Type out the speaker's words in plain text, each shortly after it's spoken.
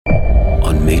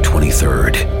on May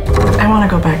 23rd. I want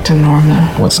to go back to normal.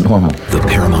 What's normal? The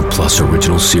Paramount Plus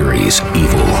original series,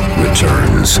 Evil,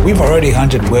 returns. We've already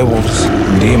hunted werewolves,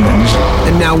 demons.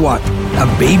 And now what? A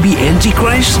baby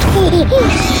Antichrist?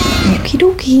 Okie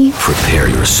dokie. Prepare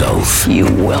yourself You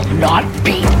will not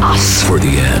beat us. for the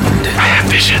end. I have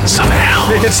visions of hell.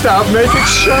 Make it stop, make it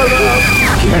shut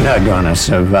up. You're not gonna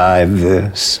survive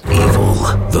this. Evil,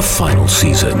 the final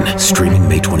season, streaming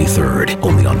May 23rd,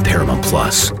 only on Paramount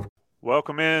Plus.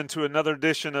 Welcome in to another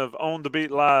edition of On the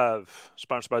Beat Live,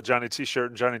 sponsored by Johnny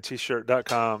T-Shirt and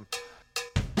JohnnyT-Shirt.com.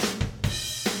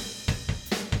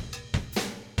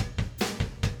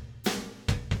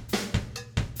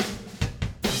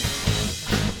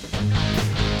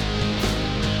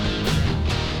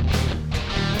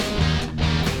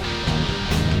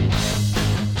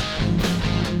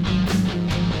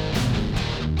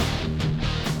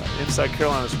 Inside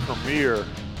Carolina's premier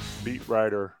beat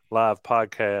writer live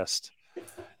podcast,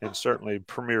 and certainly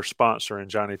premier sponsor in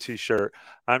Johnny T-Shirt.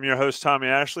 I'm your host, Tommy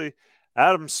Ashley,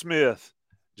 Adam Smith,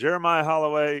 Jeremiah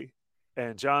Holloway,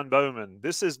 and John Bowman.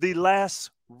 This is the last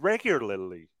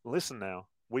regularly, listen now,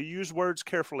 we use words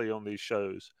carefully on these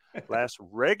shows, last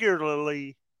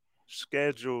regularly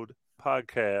scheduled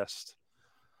podcast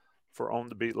for On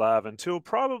the Beat Live until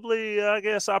probably, I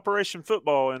guess, Operation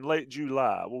Football in late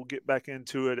July. We'll get back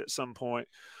into it at some point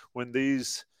when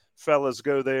these fellas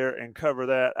go there and cover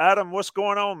that. Adam, what's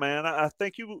going on, man? I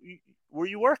think were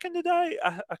you working today?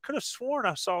 I could have sworn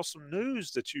I saw some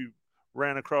news that you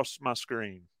ran across my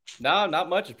screen. No, not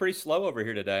much. It's pretty slow over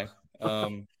here today.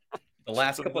 The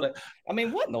last couple of, I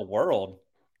mean, what in the world?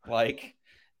 Like,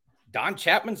 Don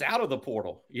Chapman's out of the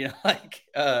portal.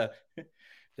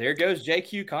 There goes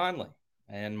J.Q. Conley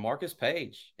and Marcus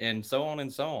Page and so on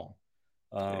and so on.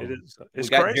 It's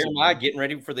got crazy. Jeremiah getting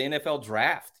ready for the NFL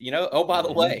draft. Oh, by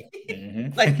the way,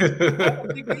 thank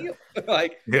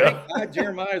God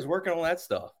Jeremiah is working on that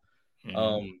stuff.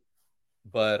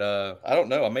 But I don't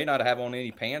know. I may not have on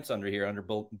any pants under here,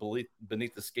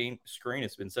 beneath the screen.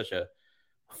 It's been such a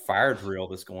fire drill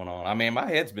that's going on. I mean, my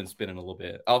head's been spinning a little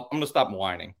bit. I'm going to stop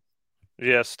whining.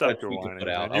 Yeah, stop your whining.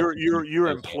 You're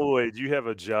employed. You have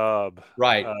a job.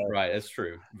 Right. That's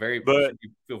true. But you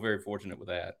feel very fortunate with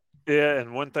that. Yeah,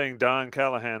 and one thing Don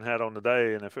Callahan had on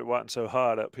today, and if it wasn't so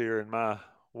hot up here in my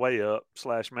way up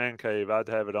 / man cave, I'd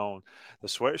have it on. The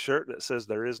sweatshirt that says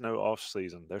there is no off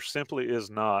season. There simply is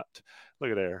not.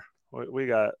 Look at there. We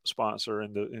got sponsor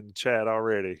in the chat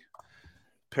already.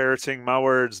 Parroting my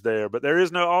words there. But there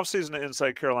is no off season at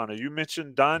Inside Carolina. You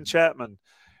mentioned Don Chapman.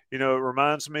 It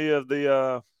reminds me of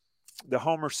the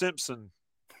Homer Simpson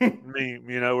meme,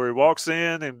 where he walks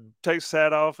in and takes his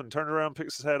hat off and turns around,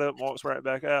 picks his hat up, and walks right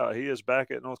back out. He is back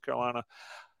at North Carolina.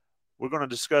 We're going to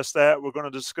discuss that. We're going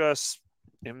to discuss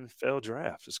NFL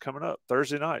draft. It's coming up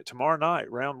Thursday night, tomorrow night,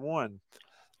 round one.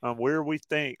 Where we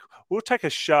think we'll take a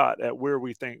shot at where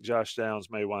we think Josh Downs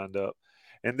may wind up.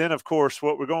 And then, of course,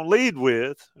 what we're going to lead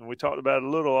with, and we talked about it a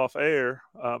little off air,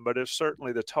 but it's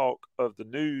certainly the talk of the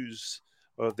news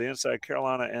of the Inside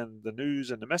Carolina and the news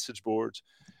and the message boards.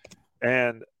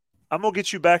 And I'm going to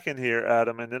get you back in here,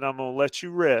 Adam, and then I'm going to let you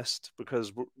rest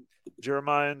because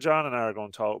Jeremiah and John and I are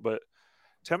going to talk. But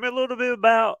tell me a little bit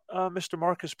about Mr.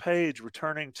 Marcus Page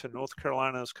returning to North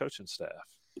Carolina's coaching staff.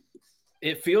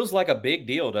 It feels like a big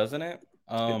deal, doesn't it?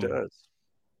 It does.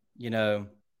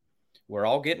 We're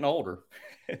all getting older.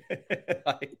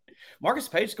 Marcus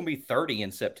Page is going to be 30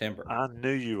 in September. I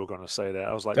knew you were going to say that.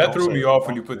 I was like, that threw me off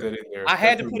when you put that in there. I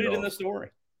had to put it in the story.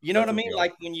 You know what I mean?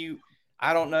 Like when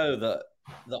I don't know, the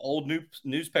old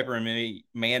newspaper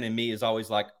man in me is always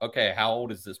like, okay, how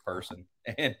old is this person?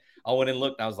 And I went and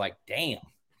looked and I was like, damn,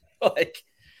 like,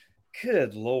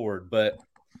 good Lord. But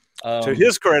to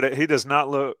his credit, he does not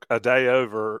look a day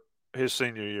over his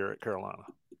senior year at Carolina.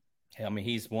 I mean,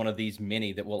 he's one of these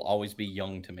many that will always be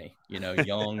young to me,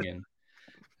 young and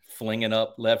flinging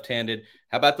up left-handed.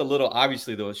 How about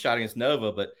obviously the shot against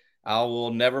Nova, but I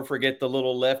will never forget the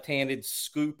little left-handed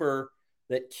scooper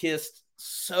that kissed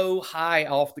so high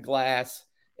off the glass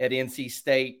at NC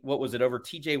State. What was it, over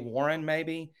TJ Warren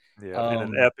maybe? Yeah, in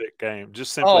an epic game.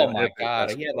 Just simply oh, my God.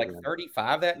 He had like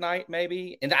 35 that night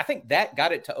maybe. And I think that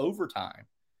got it to overtime.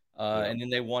 And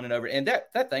then they won it over. And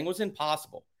that thing was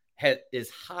impossible. Had as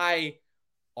high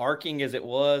arcing as it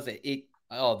was, it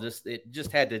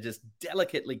just had to just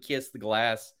delicately kiss the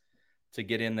glass to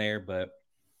get in there. But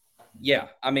yeah,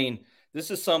 I mean, this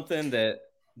is something that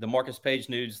the Marcus Page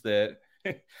news that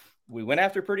we went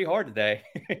after pretty hard today.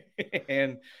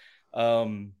 And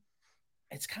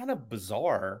it's kind of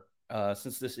bizarre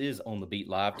since this is On the Beat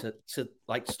Live to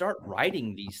like start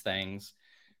writing these things.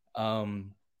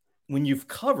 when you've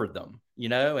covered them,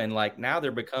 and like now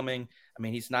they're becoming, I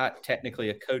mean, he's not technically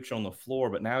a coach on the floor,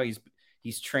 but now he's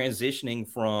transitioning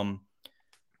from,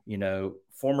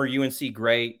 former UNC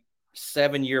great,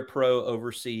 7-year pro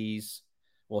overseas,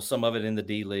 well, some of it in the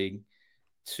D League,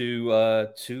 to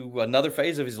another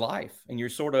phase of his life. And you're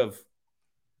sort of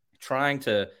trying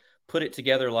to put it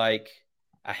together like,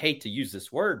 I hate to use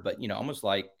this word, but, almost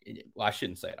like, well, I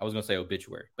shouldn't say it. I was going to say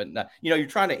obituary, but not, you're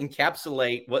trying to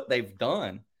encapsulate what they've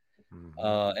done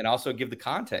and also give the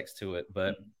context to it.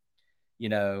 But,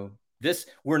 this,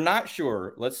 we're not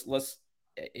sure. Let's,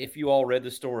 if you all read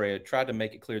the story, I tried to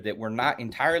make it clear that we're not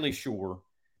entirely sure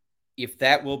if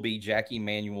that will be Jackie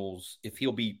Manuel's, if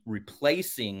he'll be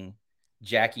replacing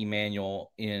Jackie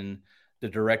Manuel in the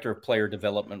director of player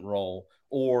development role,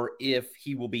 or if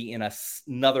he will be in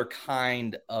another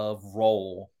kind of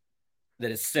role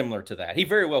that is similar to that. He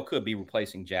very well could be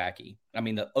replacing Jackie. I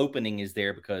mean, the opening is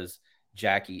there because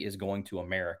Jackie is going to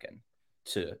American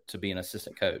to be an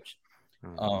assistant coach.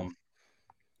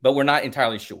 But we're not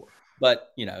entirely sure.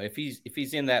 But, if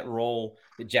he's in that role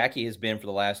that Jackie has been for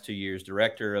the last 2 years,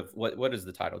 director of what is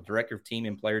the title? Director of team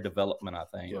and player development, I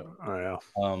think. Yeah.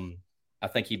 I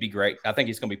think he'd be great. I think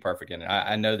he's going to be perfect in it.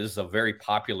 I know this is a very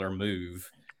popular move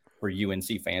for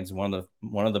UNC fans. One of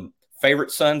the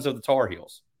favorite sons of the Tar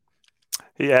Heels.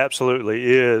 He absolutely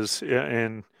is.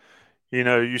 And,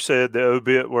 you said the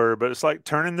obit word, but it's like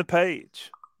turning the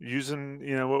page, using,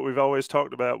 what we've always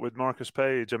talked about with Marcus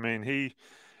Page. I mean,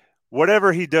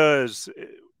 whatever he does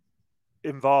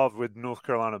involved with North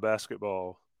Carolina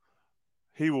basketball,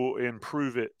 he will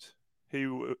improve it.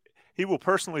 He will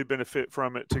personally benefit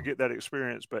from it to get that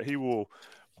experience, but he will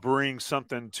bring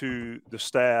something to the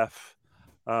staff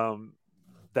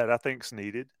that I think is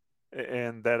needed,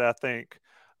 and that I think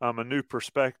a new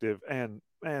perspective. And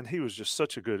man, he was just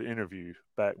such a good interview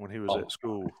back when he was at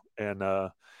school, and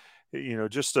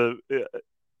just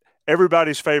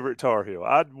everybody's favorite Tar Heel.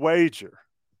 I'd wager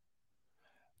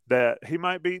that he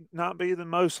might not be the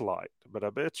most liked, but I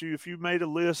bet you if you made a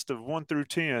list of 1 through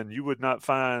 10, you would not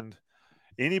find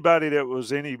anybody that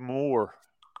was any more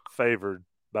favored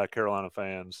by Carolina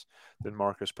fans than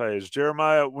Marcus Page.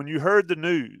 Jeremiah, when you heard the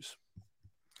news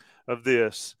of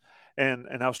this, and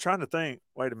I was trying to think,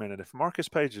 wait a minute, if Marcus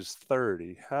Page is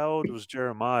 30, how old was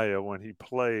Jeremiah when he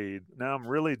played? Now I'm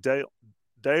really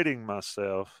dating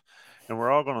myself, and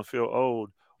we're all going to feel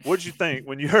old. What did you think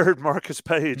when you heard Marcus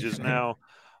Page is now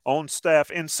on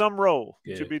staff in some role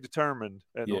to be determined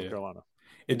at North Carolina?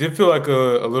 It did feel like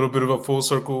a little bit of a full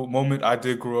circle moment. I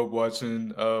did grow up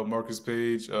watching Marcus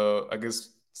Page. I guess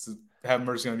to have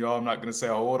mercy on y'all, I'm not going to say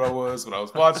how old I was when I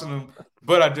was watching him,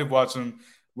 but I did watch him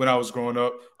when I was growing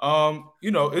up.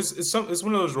 It's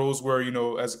one of those roles where,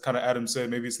 as kind of Adam said,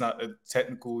 maybe it's not a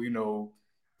technical,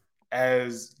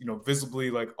 as, visibly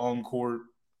like on court,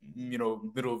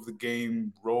 middle of the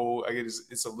game role. I guess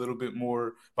it's a little bit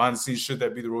more behind the scenes. Should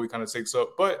that be the role he kind of takes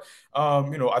up? But,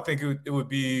 I think it would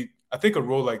be, I think a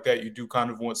role like that, you do kind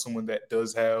of want someone that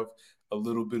does have a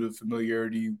little bit of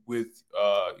familiarity with,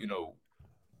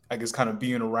 I guess kind of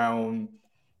being around.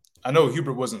 I know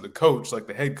Hubert wasn't the coach, like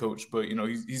the head coach, but,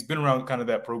 he's been around kind of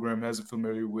that program, has a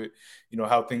familiar with,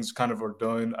 how things kind of are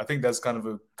done. I think that's kind of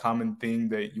a common thing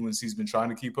that UNC's been trying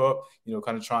to keep up,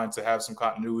 kind of trying to have some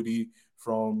continuity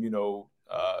from,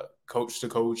 coach to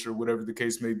coach or whatever the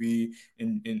case may be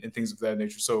in things of that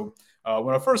nature. So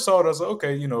when I first saw it, I was like,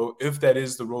 okay, if that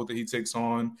is the role that he takes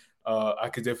on, I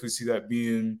could definitely see that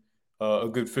being a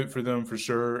good fit for them for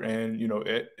sure. And,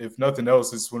 if nothing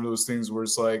else, it's one of those things where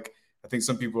it's like, I think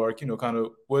some people are, kind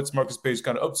of what's Marcus Page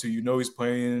kind of up to? He's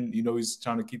playing, he's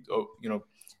trying to keep,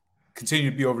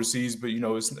 continue to be overseas, but,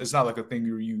 it's not like a thing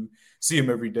where you see him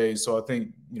every day. So I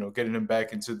think, getting him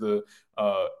back into the,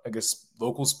 I guess,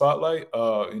 local spotlight,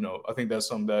 I think that's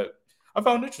something that I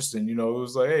found interesting. It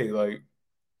was like, hey, like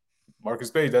Marcus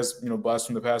Page, that's, blast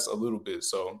from the past a little bit.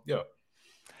 So, yeah.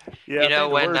 Yeah, I think the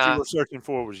word you were searching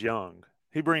for was young.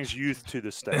 He brings youth to the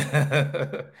state,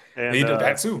 and he did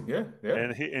that too. Yeah,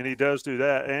 and he does do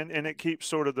that, and it keeps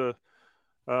sort of the,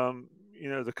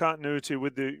 the continuity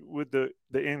with the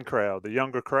in crowd, the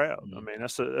younger crowd. I mean,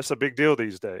 that's a big deal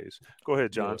these days. Go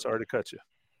ahead, John. Sorry to cut you.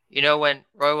 When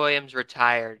Roy Williams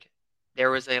retired,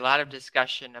 there was a lot of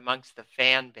discussion amongst the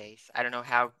fan base. I don't know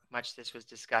how much this was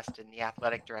discussed in the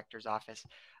athletic director's office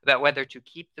about whether to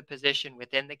keep the position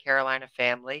within the Carolina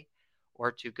family or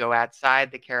to go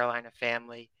outside the Carolina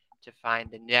family to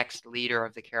find the next leader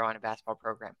of the Carolina basketball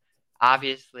program.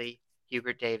 Obviously,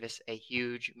 Hubert Davis, a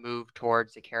huge move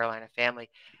towards the Carolina family.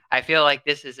 I feel like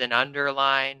this is an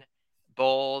underline,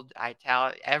 bold,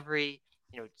 italic, every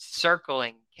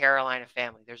circling Carolina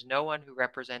family. There's no one who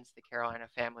represents the Carolina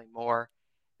family more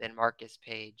than Marcus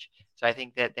Page. So I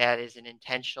think that is an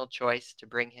intentional choice to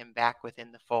bring him back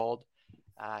within the fold.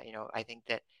 I think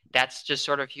that's just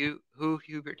sort of who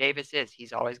Hubert Davis is.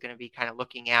 He's always going to be kind of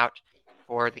looking out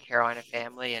for the Carolina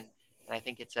family, and I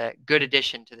think it's a good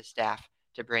addition to the staff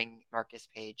to bring Marcus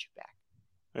Page back.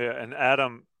 Yeah, and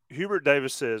Adam, Hubert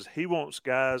Davis says he wants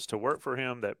guys to work for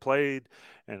him that played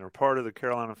and are part of the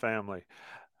Carolina family.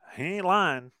 He ain't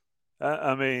lying.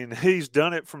 I mean, he's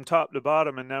done it from top to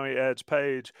bottom, and now he adds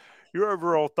Page. Your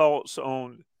overall thoughts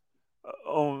on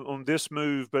this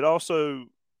move, but also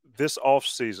this off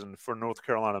season for North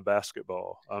Carolina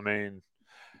basketball? I mean,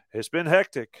 it's been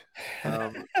hectic.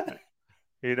 And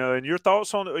your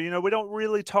thoughts on we don't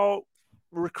really talk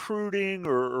recruiting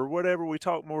or whatever. We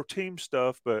talk more team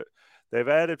stuff, but they've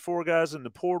added 4 guys in the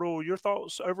portal. Your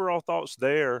overall thoughts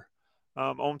there,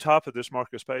 on top of this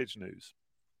Marcus Page news?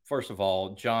 First of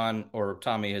all, John or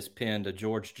Tommy has pinned a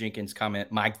George Jenkins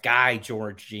comment. My guy,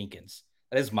 George Jenkins.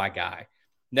 That is my guy.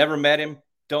 Never met him.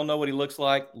 Don't know what he looks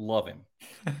like. Love him.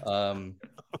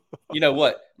 You know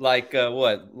what? Like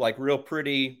real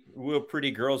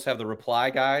pretty girls have the reply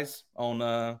guys on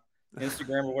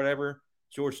Instagram or whatever.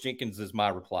 George Jenkins is my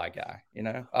reply guy.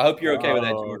 I hope you're okay with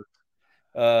that,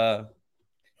 George.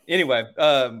 Anyway,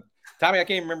 Tommy, I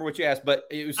can't remember what you asked, but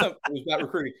it was about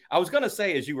recruiting. I was going to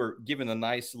say, as you were giving a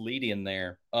nice lead in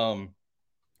there,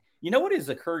 what has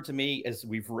occurred to me as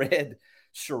we've read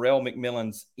Sherelle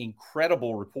McMillan's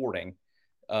incredible reporting,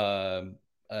 with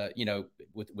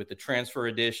the transfer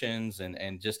additions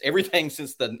and just everything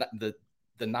since the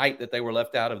night that they were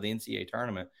left out of the NCAA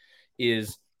tournament,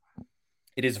 is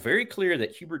it is very clear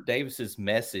that Hubert Davis's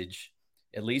message,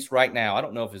 at least right now, I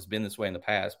don't know if it's been this way in the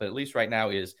past, but at least right now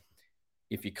is,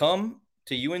 if you come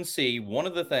to UNC, one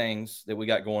of the things that we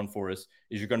got going for us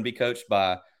is you're going to be coached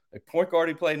by a point guard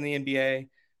who played in the NBA,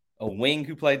 a wing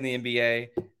who played in the NBA,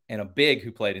 and a big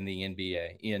who played in the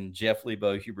NBA in Jeff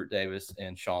Lebo, Hubert Davis,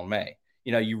 and Sean May.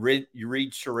 You read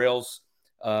Sherelle's,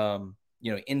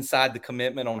 inside the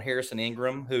commitment on Harrison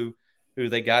Ingram, who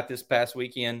they got this past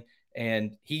weekend.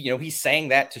 And he sang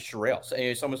that to Sherelle. So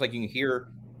it's almost like you can hear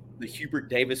the Hubert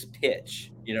Davis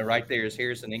pitch, right there as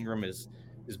Harrison Ingram is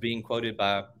being quoted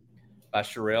by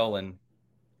Sherelle. And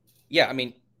yeah, I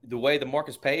mean, the way the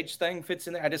Marcus Page thing fits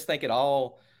in there, I think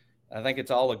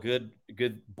it's all a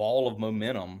good ball of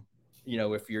momentum,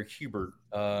 if you're Hubert.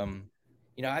 No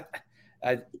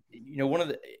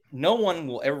one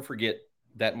will ever forget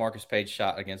that Marcus Page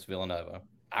shot against Villanova.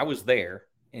 I was there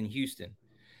in Houston,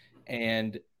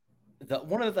 and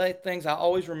one of the things I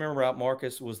always remember about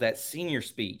Marcus was that senior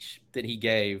speech that he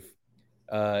gave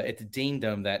at the Dean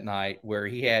Dome that night, where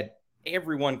he had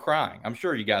everyone crying. I'm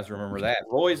sure you guys remember that.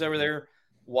 Roy's over there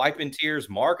wiping tears.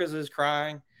 Marcus is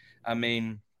crying. I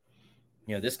mean,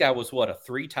 this guy was a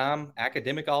 3-time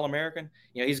academic All-American.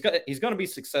 He's going to be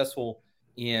successful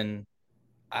in,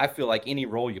 I feel like, any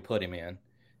role you put him in.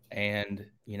 And,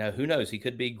 who knows? He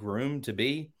could be groomed to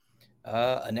be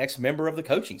a next member of the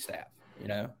coaching staff.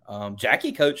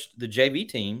 Jackie coached the JV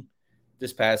team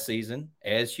this past season,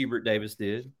 as Hubert Davis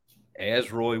did,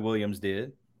 as Roy Williams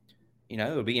did.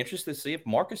 It would be interesting to see if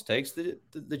Marcus takes the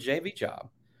JV job.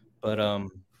 But,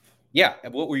 yeah,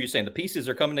 what were you saying? The pieces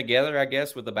are coming together, I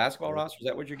guess, with the basketball roster. Is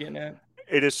that what you're getting at?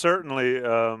 It is certainly,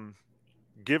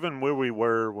 given where we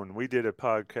were when we did a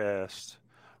podcast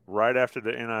right after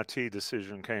the NIT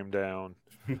decision came down.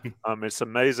 It's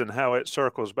amazing how it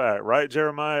circles back, right,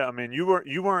 Jeremiah? I mean, you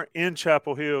weren't in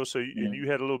Chapel Hill, so you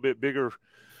had a little bit bigger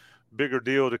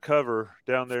deal to cover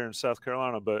down there in South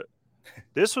Carolina. But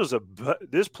this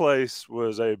place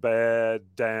was a bad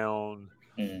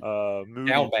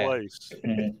moody place.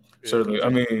 Certainly, I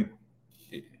mean,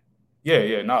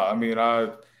 yeah. No, I mean, I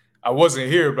wasn't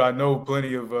here, but I know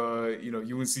plenty of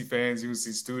UNC fans, UNC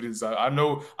students. I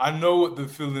know what the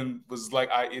feeling was like.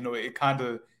 It kind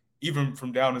of, even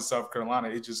from down in South Carolina,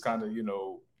 it just kind of,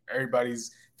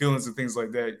 everybody's feelings and things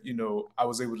like that, I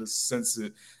was able to sense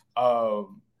it.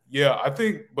 Yeah, I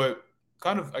think, but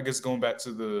kind of, I guess, going back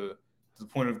to the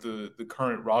point of the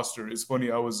current roster, it's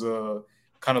funny. I was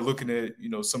kind of looking at,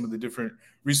 some of the different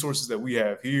resources that we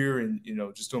have here and,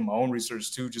 just doing my own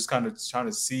research too, just kind of trying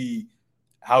to see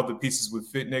how the pieces would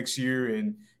fit next year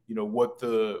and, what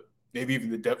maybe even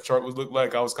the depth chart would look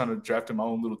like. I was kind of drafting my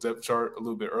own little depth chart a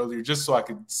little bit earlier just so I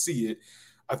could see it.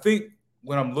 I think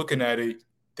when I'm looking at it,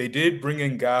 they did bring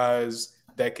in guys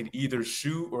that could either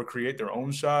shoot or create their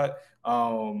own shot.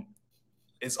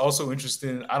 It's also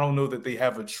interesting. I don't know that they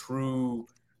have a true,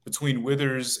 between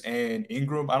Withers and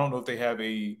Ingram, I don't know if they have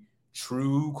a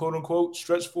true quote unquote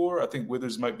stretch four. I think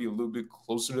Withers might be a little bit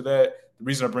closer to that. The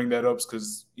reason I bring that up is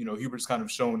because Hubert's kind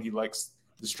of shown he likes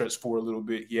the stretch four a little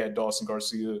bit. He had Dawson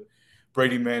Garcia,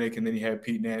 Brady Manick, and then he had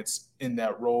Pete Nance in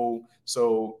that role.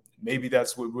 So maybe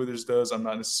that's what Withers does. I'm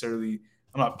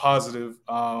not positive.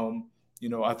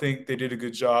 I think they did a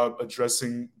good job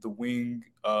addressing the wing,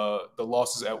 the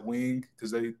losses at wing,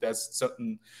 because that's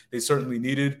something they certainly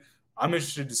needed. I'm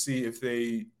interested to see if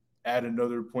they add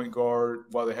another point guard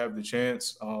while they have the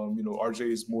chance.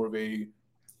 RJ is more of a,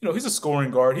 he's a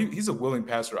scoring guard. He's a willing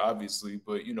passer, obviously,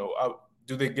 but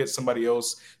do they get somebody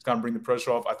else to kind of bring the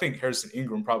pressure off? I think Harrison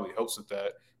Ingram probably helps with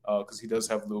that because he does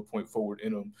have a little point forward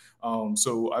in him.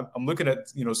 So I'm looking at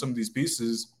some of these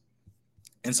pieces,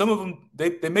 and some of them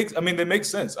they make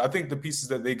sense. I think the pieces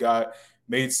that they got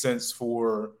made sense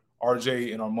for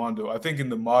RJ and Armando. I think in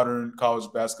the modern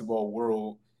college basketball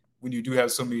world, when you do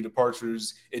have so many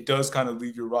departures, it does kind of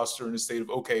leave your roster in a state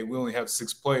of, okay, we only have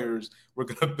 6 players. We're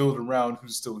going to build around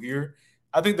who's still here.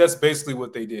 I think that's basically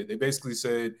what they did. They basically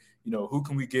said, who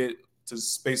can we get to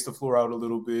space the floor out a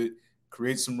little bit,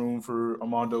 create some room for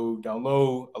Armando down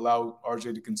low, allow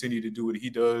RJ to continue to do what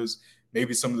he does.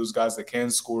 Maybe some of those guys that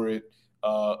can score it,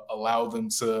 allow them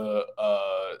to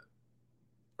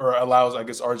or allows, I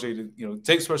guess, RJ to,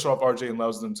 takes pressure off RJ and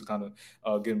allows them to kind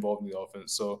of get involved in the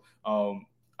offense. So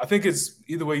I think it's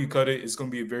either way you cut it, it's going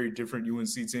to be a very different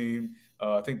UNC team.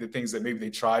 I think the things that maybe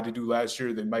they tried to do last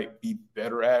year, they might be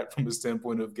better at from a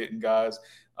standpoint of getting guys,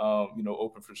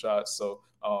 open for shots. So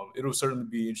it'll certainly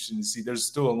be interesting to see. There's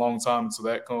still a long time until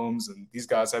that comes, and these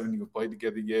guys haven't even played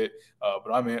together yet.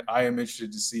 But I am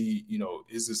interested to see,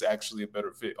 is this actually a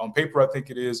better fit? On paper, I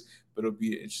think it is, but it'll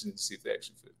be interesting to see if they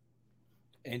actually fit.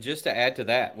 And just to add to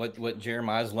that, what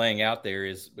Jeremiah's laying out there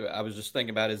is, I was just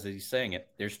thinking about as he's saying it,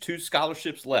 there's 2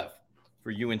 scholarships left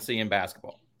for UNC in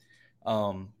basketball.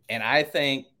 And I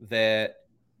think that,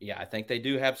 I think they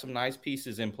do have some nice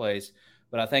pieces in place,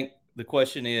 but I think the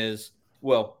question is,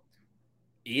 well,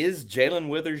 is Jalen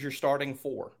Withers your starting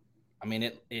 4? I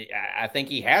mean, I think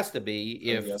he has to be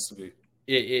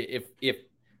if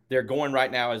they're going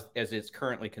right now as it's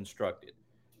currently constructed.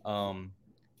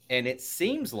 And it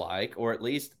seems like, or at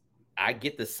least I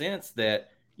get the sense that,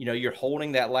 you're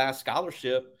holding that last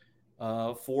scholarship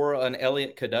for an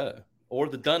Elliot Cadeau or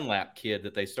the Dunlap kid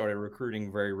that they started recruiting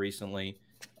very recently.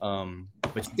 But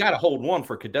you got to hold one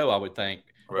for Cadeau, I would think.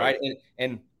 Right.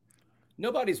 And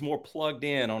nobody's more plugged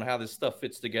in on how this stuff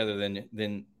fits together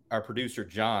than our producer,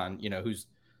 John, who's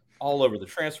all over the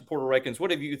transfer portal rankings.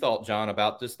 What have you thought, John,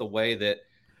 about just the way that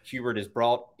Hubert has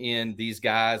brought in these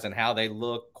guys and how they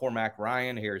look? Cormac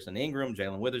Ryan, Harrison Ingram,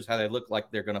 Jalen Withers, how they look like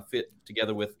they're going to fit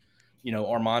together with,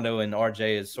 Armando and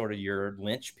RJ as sort of your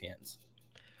linchpins.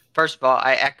 First of all,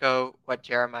 I echo what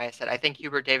Jeremiah said. I think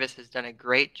Hubert Davis has done a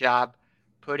great job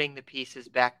putting the pieces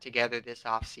back together this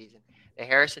offseason. The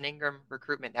Harrison Ingram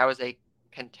recruitment, that was a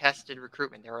contested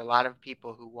recruitment. There were a lot of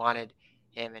people who wanted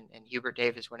him, and Hubert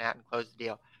Davis went out and closed the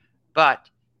deal. But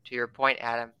to your point,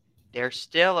 Adam, they're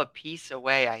still a piece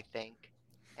away, I think,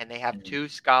 and they have 2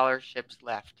 scholarships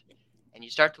left. And you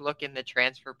start to look in the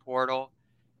transfer portal,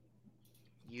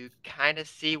 you kind of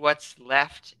see what's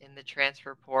left in the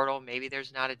transfer portal. Maybe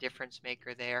there's not a difference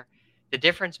maker there. The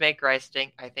difference maker, I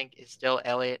think, is still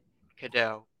Elliot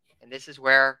Cadeau. And this is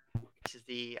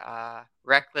the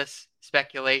reckless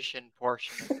speculation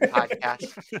portion of the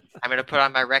podcast. I'm going to put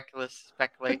on my reckless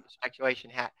speculation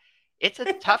hat. It's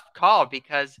a tough call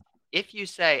because if you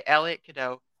say, Elliot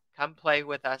Cadeau, come play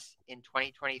with us in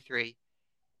 2023,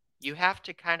 you have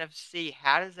to kind of see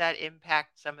how does that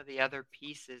impact some of the other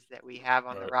pieces that we have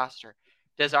on the roster.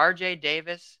 Does RJ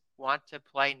Davis want to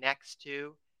play next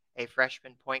to a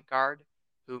freshman point guard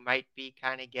who might be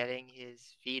kind of getting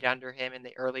his feet under him in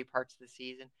the early parts of the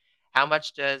season? How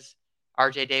much does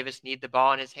RJ Davis need the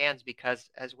ball in his hands? Because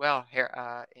as well,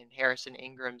 in Harrison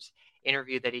Ingram's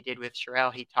interview that he did with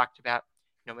Sherelle, he talked about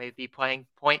maybe playing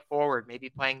point forward, maybe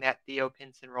playing that Theo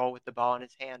Pinson role with the ball in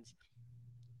his hands.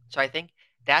 So I think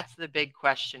that's the big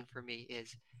question for me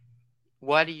is,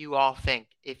 what do you all think?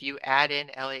 If you add in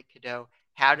Elliot Cadeau,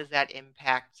 how does that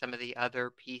impact some of the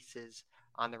other pieces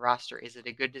on the roster? Is it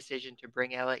a good decision to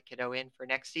bring Elliot Cadeau in for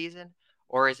next season,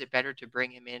 or is it better to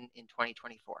bring him in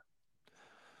 2024?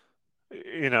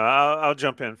 I'll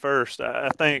jump in first. I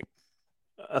think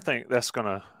that's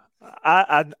gonna.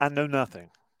 I know nothing.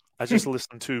 I just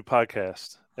listened to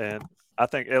podcasts, and I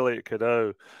think Elliot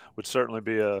Cadeau would certainly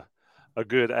be a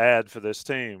good add for this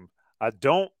team. I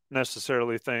don't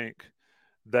necessarily think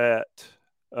that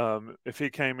if he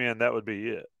came in, that would be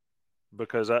it.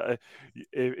 Because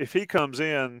if he comes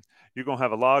in, you're going to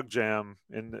have a log jam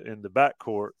in the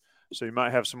backcourt So you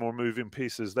might have some more moving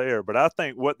pieces there. But I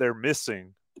think what they're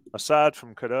missing, aside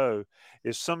from Cadeau,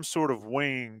 is some sort of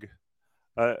wing,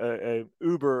 a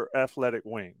uber athletic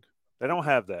wing. They don't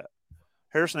have that.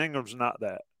 Harrison Ingram's not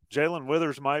that. Jalen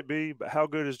Withers might be, but how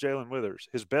good is Jalen Withers?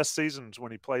 His best season's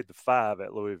when he played the 5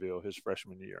 at Louisville his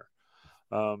freshman year.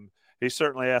 He's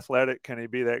certainly athletic. Can he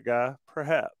be that guy?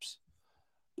 Perhaps.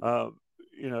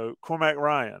 Cormac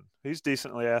Ryan, he's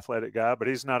decently athletic guy, but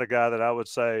he's not a guy that I would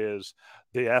say is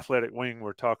the athletic wing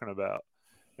we're talking about.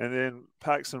 And then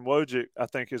Paxton Wojcik, I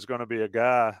think, is going to be a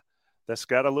guy that's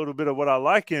got a little bit of what I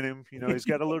like in him. He's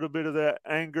got a little bit of that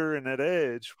anger and that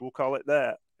edge. We'll call it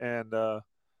that. And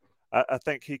I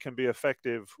think he can be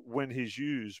effective when he's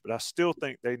used, but I still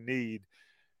think they need,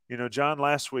 John,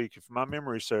 last week, if my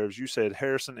memory serves, you said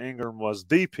Harrison Ingram was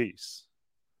the piece.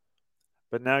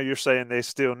 But now you're saying they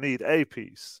still need a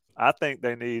piece. I think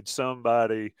they need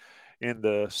somebody in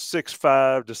the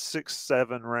 6'5" to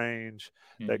 6'7" range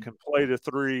that can play the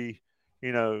 3.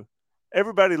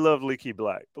 Everybody loved Leaky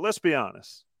Black, but let's be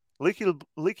honest.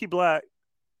 Leaky Black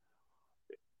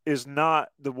is not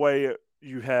the way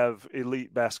you have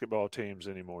elite basketball teams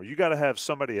anymore. You got to have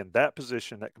somebody in that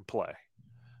position that can play.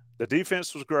 The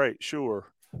defense was great, sure,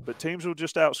 but teams will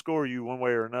just outscore you one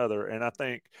way or another, and I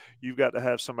think you've got to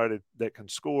have somebody that can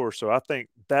score. So I think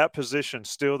that position's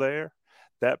still there.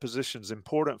 That position's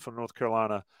important for North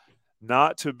Carolina,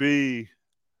 not to be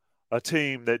a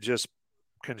team that just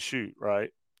can shoot, right?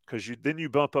 Because then you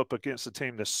bump up against a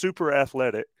team that's super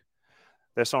athletic,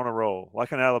 that's on a roll,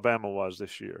 like an Alabama was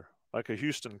this year, like a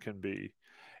Houston can be.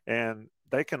 And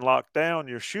they can lock down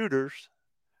your shooters,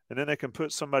 and then they can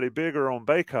put somebody bigger on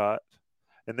Baycott,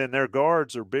 and then their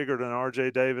guards are bigger than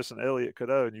R.J. Davis and Elliot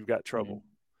Cadeau, and you've got trouble. Mm-hmm.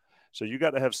 So you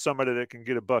got to have somebody that can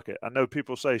get a bucket. I know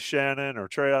people say Shannon or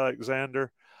Trey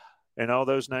Alexander, and all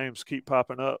those names keep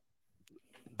popping up.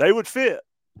 They would fit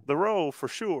the role for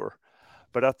sure,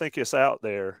 but I think it's out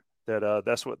there that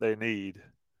that's what they need.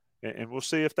 And we'll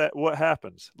see what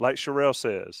happens. Like Sherelle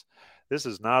says, this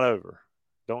is not over.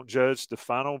 Don't judge the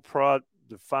final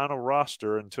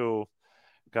roster until,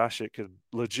 gosh, it could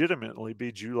legitimately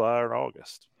be July or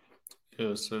August.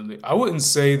 Yeah, certainly. I wouldn't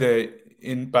say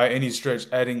that by any stretch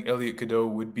adding Elliot Cadeau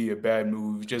would be a bad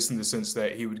move, just in the sense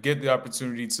that he would get the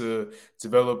opportunity to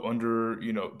develop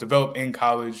in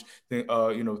college,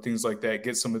 things like that,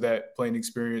 get some of that playing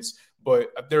experience.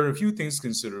 But there are a few things to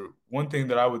consider. One thing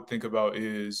that I would think about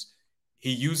is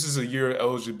he uses a year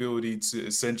eligibility to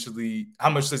essentially, how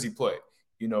much does he play?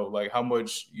 Like how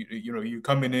much, you're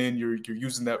coming in, you're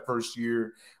using that first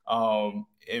year.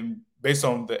 And based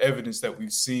on the evidence that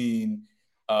we've seen,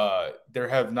 there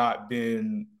have not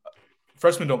been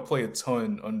freshmen don't play a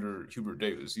ton under Hubert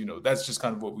Davis. That's just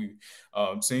kind of what we've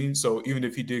seen. So even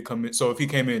if he did come in, so if he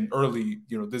came in early,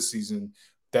 this season,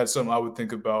 that's something I would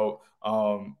think about.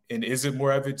 And is it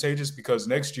more advantageous? Because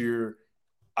next year,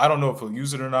 I don't know if he'll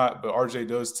use it or not, but RJ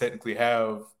does technically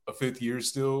have a 5th year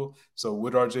still. So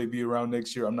would RJ be around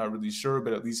next year? I'm not really sure,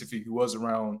 but at least if he was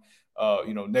around,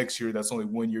 next year, that's only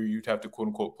 1 year you'd have to quote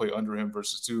unquote play under him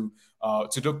versus 2.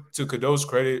 To Cadeau's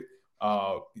credit,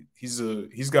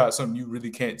 he's got something you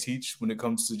really can't teach when it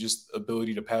comes to just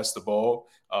ability to pass the ball.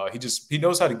 He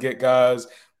knows how to get guys.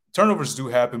 Turnovers do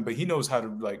happen, but he knows how to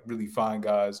really find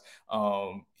guys.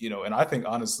 And I think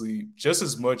honestly, just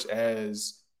as much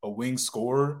as a wing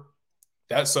scorer,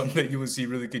 that's something that UNC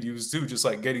really could use too, just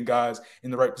like getting guys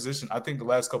in the right position. I think the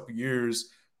last couple of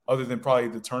years, other than probably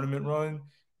the tournament run,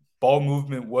 ball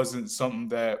movement wasn't something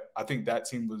that I think that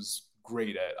team was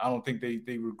great at. I don't think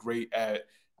they were great at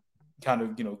kind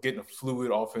of, getting a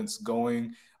fluid offense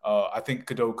going. I think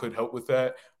Cadeau could help with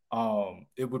that.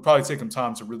 It would probably take him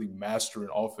time to really master an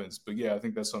offense, but yeah, I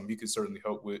think that's something he could certainly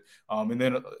help with. And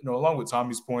then, along with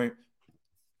Tommy's point,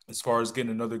 as far as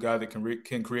getting another guy that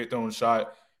can create their own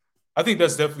shot, I think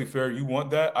that's definitely fair. You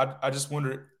want that. I just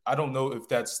wonder, I don't know if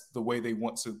that's the way they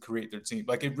want to create their team.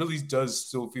 Like, it really does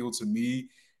still feel to me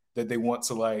that they want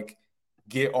to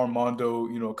get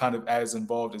Armando, kind of as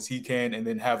involved as he can, and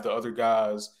then have the other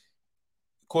guys,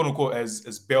 quote unquote,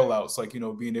 as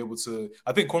bailouts, being able to,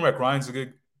 I think Cormac Ryan's a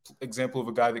good example of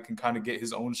a guy that can kind of get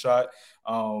his own shot.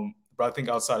 But I think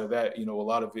outside of that, a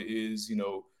lot of it is,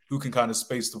 who can kind of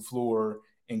space the floor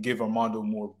and give Armando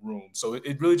more room. So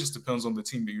it really just depends on the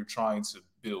team that you're trying to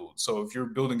build. So if you're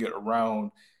building it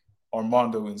around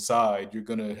Armando inside, you're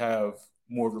going to have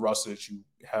more of the roster that you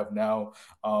have now.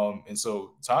 And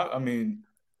so,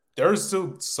 there are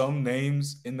still some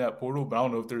names in that portal, but I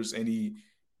don't know if there's any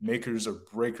makers or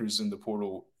breakers in the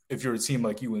portal if you're a team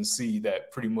like UNC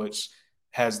that pretty much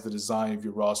has the design of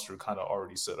your roster kind of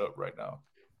already set up right now.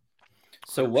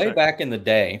 So way back in the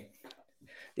day,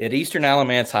 At Eastern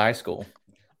Alamance High School,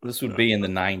 this would be in the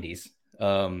 90s.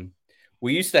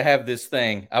 We used to have this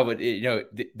thing.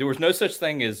 There was no such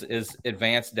thing as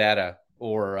advanced data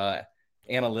or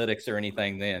analytics or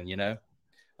anything then,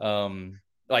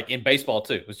 like in baseball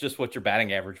too. It was just what your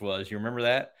batting average was. You remember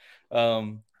that?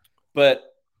 But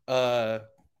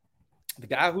the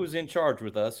guy who was in charge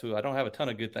with us, who I don't have a ton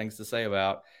of good things to say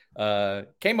about,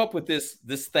 came up with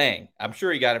this thing. I'm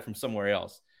sure he got it from somewhere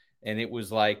else. And it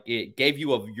was like, it gave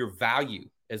you your value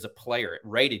as a player. It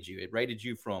rated you. It rated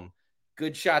you from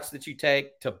good shots that you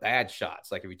take to bad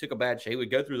shots. Like if you took a bad shot, he would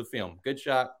go through the film. Good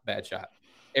shot, bad shot,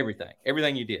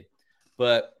 everything you did.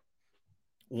 But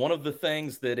one of the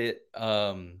things that it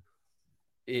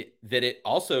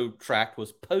also tracked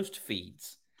was post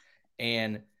feeds.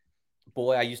 And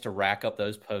boy, I used to rack up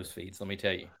those post feeds. Let me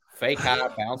tell you, fake high,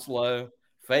 bounce low,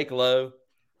 fake low,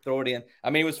 throw it in.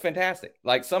 I mean, it was fantastic.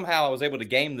 Like somehow I was able to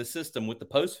game the system with the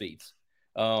post feeds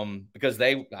because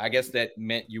I guess that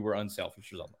meant you were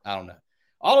unselfish or something. I don't know.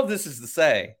 All of this is to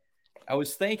say, I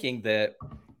was thinking that,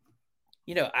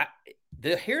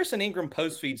 the Harrison Ingram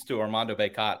post feeds to Armando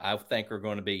Bacot, I think are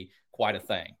going to be quite a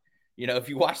thing. If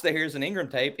you watch the Harrison Ingram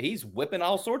tape, he's whipping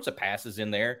all sorts of passes in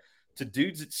there to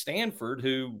dudes at Stanford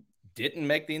who didn't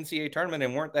make the NCAA tournament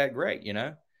and weren't that great,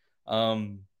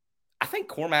 I think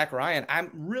Cormac Ryan, I'm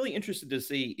really interested to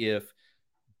see if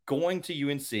going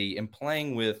to UNC and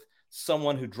playing with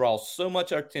someone who draws so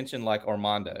much attention like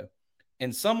Armando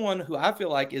and someone who I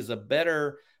feel like is a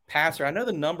better passer. I know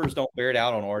the numbers don't bear it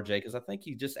out on RJ because I think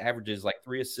he just averages like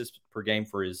 3 assists per game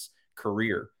for his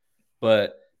career.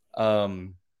 But, I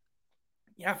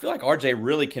feel like RJ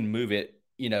really can move it,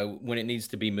 when it needs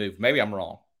to be moved. Maybe I'm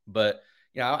wrong, but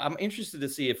I'm interested to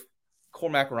see if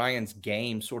Cormac Ryan's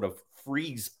game sort of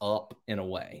frees up in a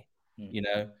way,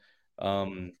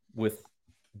 with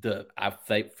I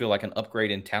feel like an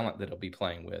upgrade in talent that he'll be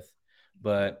playing with.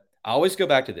 But I always go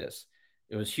back to this.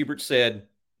 It was Hubert said,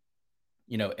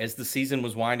 as the season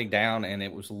was winding down and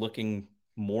it was looking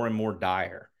more and more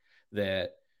dire,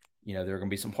 that, there are going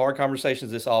to be some hard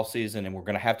conversations this offseason, and we're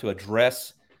going to have to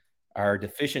address our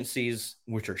deficiencies,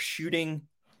 which are shooting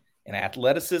and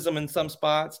athleticism in some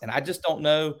spots. And I just don't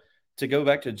know, to go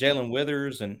back to Jalen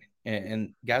Withers and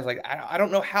guys like, I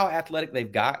don't know how athletic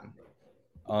they've gotten.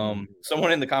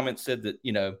 Someone in the comments said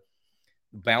that,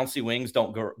 bouncy wings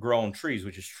don't grow on trees,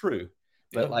 which is true.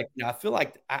 But I feel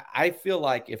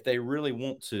like if they really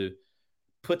want to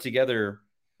put together,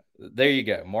 there you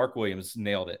go. Mark Williams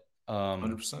nailed it.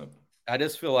 100%. I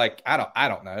just feel like, I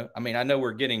don't know. I mean, I know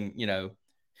we're getting,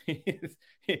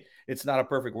 it's not a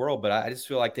perfect world, but I just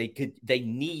feel like they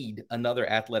need another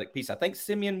athletic piece. I think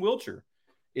Simeon Wilcher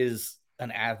is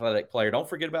an athletic player. Don't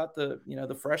forget about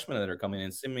the freshmen that are coming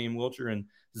in, Simeon Wilcher and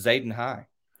Zayden High.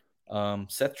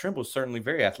 Seth Trimble is certainly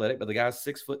very athletic, but the guy's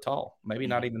 6 foot tall, maybe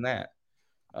not even that.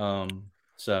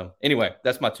 So anyway,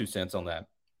 that's my 2 cents on that.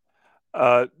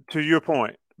 To your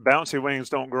point, bouncy wings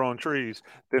don't grow on trees.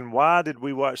 Then why did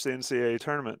we watch the NCAA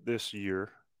tournament this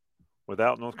year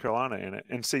without North Carolina in it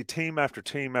and see team after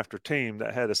team after team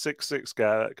that had a 6'6"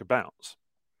 guy that could bounce?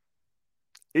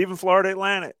 Even Florida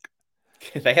Atlantic.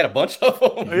 They had a bunch of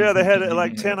them. Yeah, they had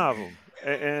like 10 of them.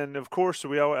 And of course,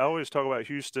 I always talk about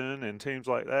Houston and teams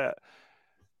like that.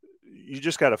 You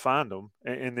just got to find them,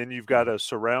 and then you've got to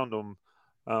surround them.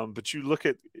 But you look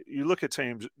at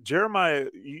teams. Jeremiah,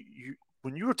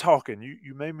 when you were talking,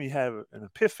 you made me have an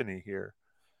epiphany here.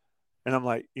 And I'm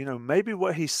like, maybe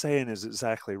what he's saying is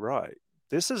exactly right.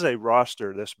 This is a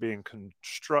roster that's being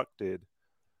constructed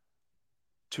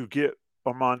to get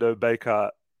Armando Bacot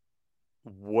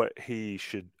what he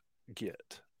should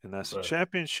get. And that's a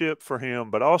championship for him,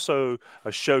 but also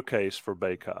a showcase for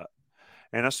Bacot.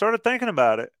 And I started thinking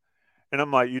about it, and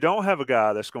I'm like, you don't have a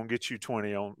guy that's going to get you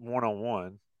 20 on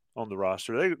one-on-one on the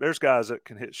roster. There's guys that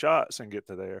can hit shots and get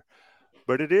to there.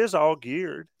 But it is all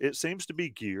geared. It seems to be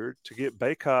geared to get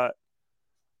Bacot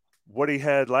what he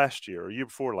had last year or year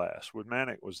before last when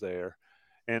Manic was there.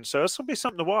 And so it's going to be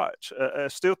something to watch. I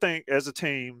still think as a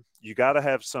team, you got to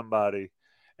have somebody.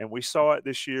 And we saw it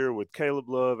this year with Caleb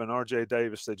Love and RJ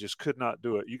Davis. They just could not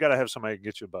do it. You got to have somebody who can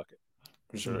get you a bucket.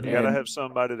 For sure. You got to have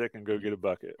somebody that can go get a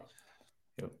bucket.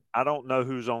 Yep. I don't know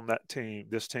who's on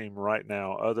this team right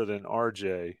now other than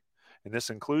RJ, and this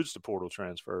includes the portal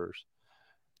transfers,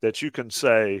 that you can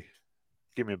say,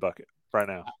 give me a bucket right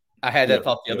now. I had that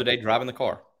thought the other day driving the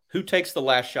car. Who takes the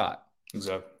last shot?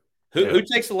 Exactly. Who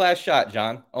takes the last shot,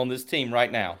 John, on this team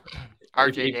right now?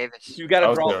 RJ Davis. You got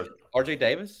to draw RJ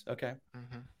Davis? Okay.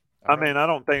 Mm-hmm. I mean, I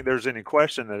don't think there's any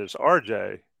question that it's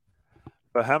RJ,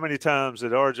 but how many times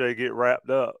did RJ get wrapped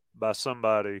up by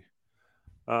somebody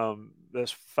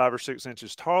that's 5 or 6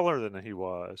 inches taller than he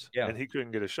was, Yeah. and he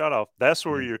couldn't get a shot off. That's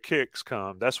where your kicks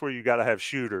come. That's where you got to have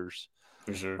shooters.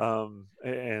 For sure.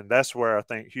 And that's where I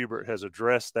think Hubert has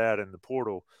addressed that in the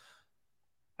portal.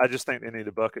 I just think they need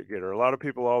a bucket getter. A lot of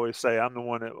people always say I'm the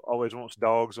one that always wants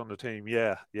dogs on the team.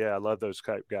 Yeah, I love those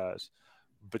type guys,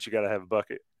 but you got to have a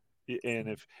bucket.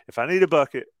 And if I need a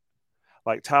bucket,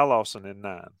 like Ty Lawson in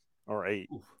 9 or 8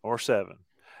 or 7,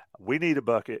 we need a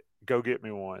bucket. Go get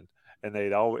me one, and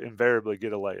they'd always invariably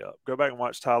get a layup. Go back and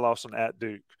watch Ty Lawson at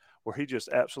Duke, where he just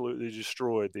absolutely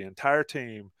destroyed the entire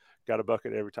team. Got a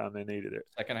bucket every time they needed it.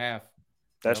 Second half.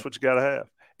 That's what you got to have.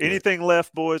 Anything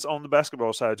left, boys, on the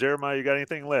basketball side? Jeremiah, you got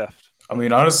anything left? I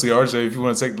mean, honestly, RJ, if you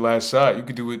want to take the last shot, you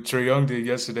could do what Trae Young did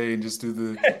yesterday and just do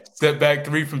the step back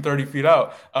 3 from 30 feet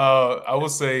out. I will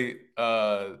say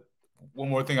one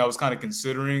more thing I was kind of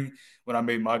considering when I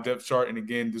made my depth chart. And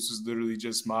again, this was literally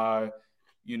just my,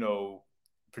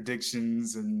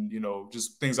 predictions and,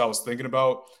 just things I was thinking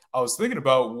about. I was thinking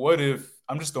about what if,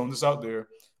 I'm just throwing this out there,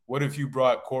 what if you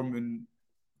brought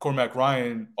Cormac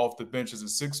Ryan off the bench as a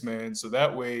 6-man, so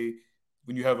that way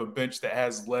when you have a bench that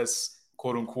has less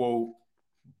quote-unquote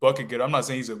bucket getter, I'm not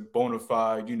saying he's a bona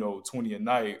fide, 20 a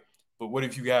night, but what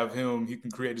if you have him, he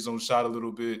can create his own shot a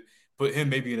little bit, put him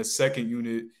maybe in a second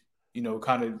unit,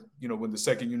 when the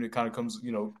second unit kind of comes,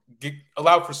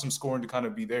 allow for some scoring to kind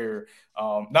of be there,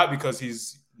 not because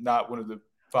he's not one of the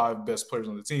 5 best players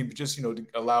on the team, but just, to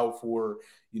allow for,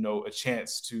 a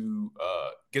chance to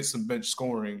get some bench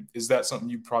scoring. Is that something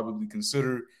you probably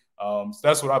consider? So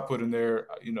that's what I put in there,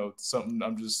 something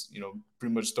I'm just,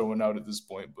 pretty much throwing out at this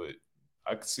point, but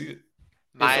I can see it.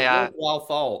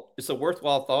 It's a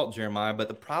worthwhile thought, Jeremiah, but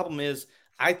the problem is,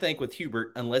 I think with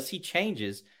Hubert, unless he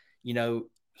changes,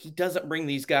 he doesn't bring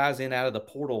these guys in out of the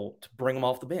portal to bring them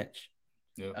off the bench.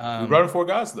 Yeah. We brought in 4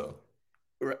 guys, though.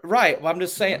 Right. Well, I'm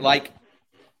just saying,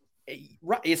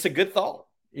 it's a good thought.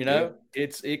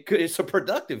 It's a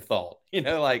productive thought.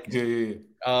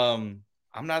 I'm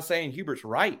not saying Hubert's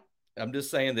right. I'm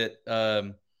just saying that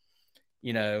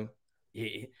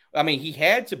he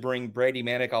had to bring Brady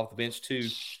Manick off the bench 2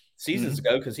 seasons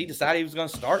ago because he decided he was going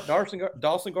to start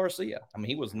Dawson Garcia.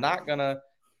 He was not going to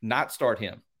not start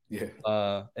him. Yeah.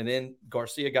 And then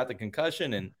Garcia got the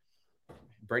concussion and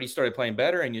Brady started playing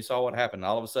better, and you saw what happened.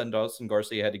 All of a sudden, Dawson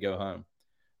Garcia had to go home.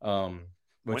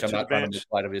 Which I'm not trying to make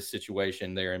light of his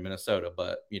situation there in Minnesota,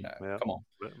 but come on.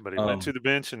 But he went to the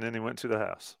bench and then he went to the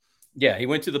house. Yeah, he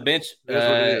went to the bench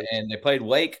and they played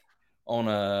Wake on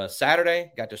a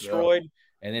Saturday, got destroyed,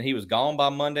 and then he was gone by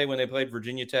Monday when they played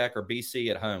Virginia Tech or BC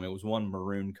at home. It was one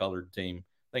maroon-colored team.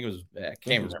 I think it was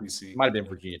BC. It might have been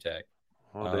Virginia Tech.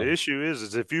 Well, the issue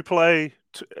is if you play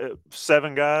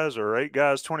 7 guys or 8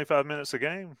 guys 25 minutes a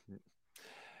game,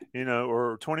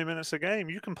 or 20 minutes a game,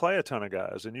 you can play a ton of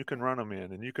guys and you can run them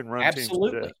in and you can run teams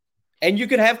to death. And you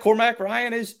can have Cormac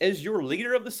Ryan as your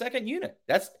leader of the second unit.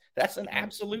 That's an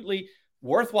absolutely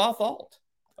worthwhile thought.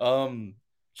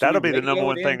 That'll be the number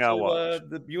one thing I watch.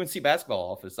 The UNC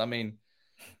basketball office.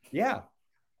 Yeah.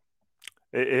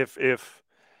 If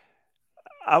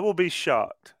I will be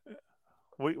shocked.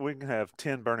 We can have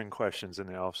 10 burning questions in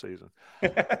the offseason.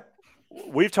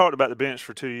 We've talked about the bench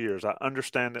for 2 years. I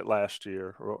understand it last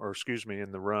year, or excuse me,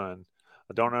 in the run.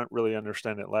 I don't really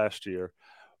understand it last year.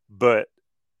 But,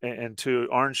 and to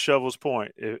Orange Shovel's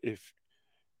point, if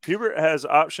Hubert has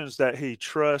options that he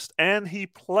trusts and he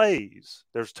plays,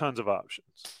 there's tons of options.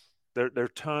 There are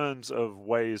tons of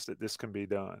ways that this can be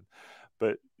done.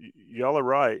 But y'all are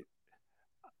right.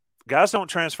 Guys don't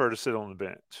transfer to sit on the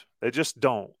bench. They just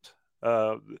don't.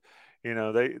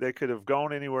 They could have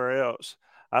gone anywhere else.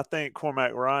 I think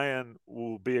Cormac Ryan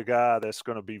will be a guy that's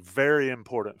going to be very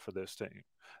important for this team,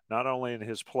 not only in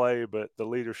his play, but the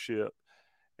leadership.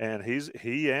 And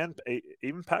he and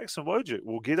even Paxton Wojcik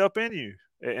will get up in you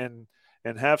and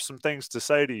have some things to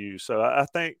say to you. So I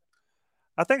think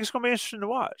it's going to be interesting to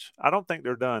watch. I don't think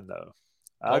they're done, though.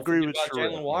 I agree with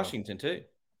Jalen Washington, too.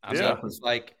 It's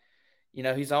like,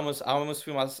 he's almost – I almost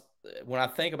feel when I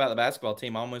think about the basketball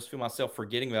team, I almost feel myself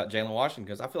forgetting about Jalen Washington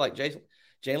because I feel like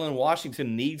Jalen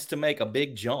Washington needs to make a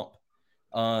big jump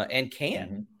and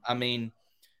can. Maybe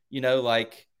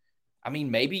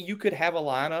you could have a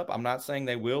lineup. I'm not saying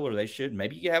they will or they should.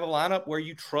 Maybe you could have a lineup where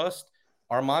you trust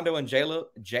Armando and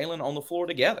Jalen on the floor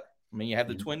together. You have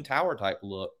the Twin Tower type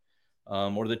look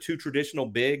or the 2 traditional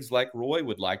bigs like Roy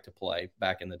would like to play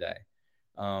back in the day.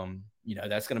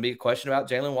 That's going to be a question about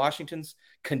Jalen Washington's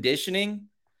conditioning,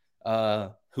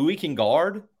 who he can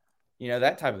guard,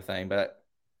 that type of thing. But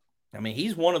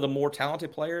he's one of the more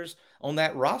talented players on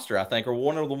that roster, I think, or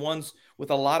one of the ones with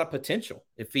a lot of potential.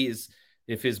 If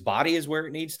his body is where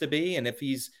it needs to be and if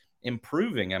he's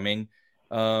improving,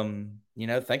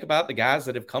 Think about the guys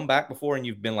that have come back before and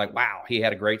you've been like, wow, he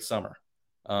had a great summer.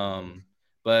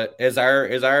 But as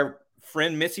our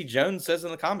friend Missy Jones says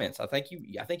in the comments, I think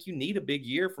you need a big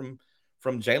year from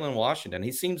Jalen Washington.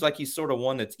 He seems like he's sort of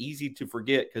one that's easy to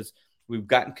forget because we've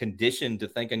gotten conditioned to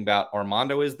thinking about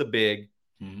Armando as the big,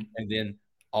 and then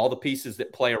all the pieces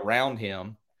that play around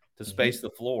him to space the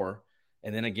floor.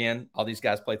 And then again, all these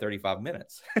guys play 35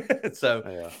 minutes.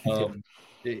 So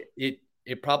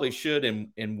it probably should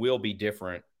and will be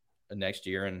different next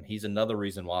year. And he's another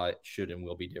reason why it should and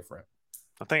will be different.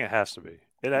 I think it has to be.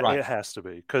 It has to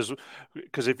be. Because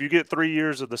if you get 3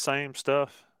 years of the same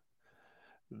stuff,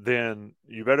 then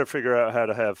you better figure out how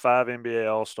to have 5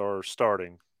 NBA All-Stars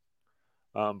starting,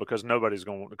 because nobody's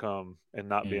going to want to come and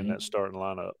not be in that starting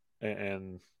lineup,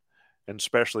 and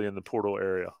especially in the portal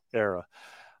era.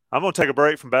 I'm going to take a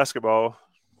break from basketball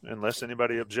unless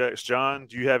anybody objects. John,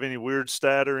 do you have any weird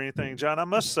stat or anything? John, I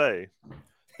must say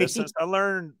that since I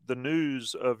learned the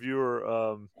news of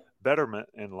your betterment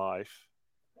in life,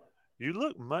 you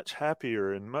look much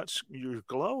happier and you're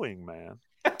glowing, man.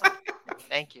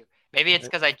 Thank you. Maybe it's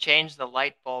because I changed the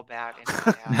light bulb out.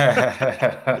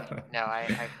 No,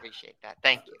 I appreciate that.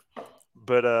 Thank you.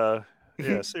 But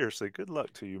yeah, seriously, good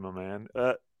luck to you, my man.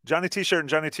 Johnny T-Shirt and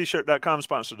JohnnyT-Shirt.com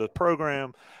sponsor the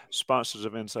program, sponsors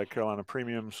of Inside Carolina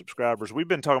Premium subscribers. We've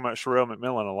been talking about Sherelle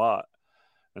McMillan a lot,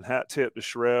 and hat tip to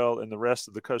Sherelle and the rest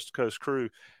of the Coast to Coast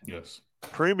crew. Yes.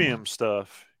 Premium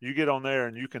stuff, you get on there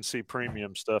and you can see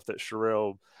premium stuff that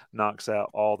Sherelle knocks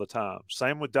out all the time.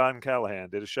 Same with Don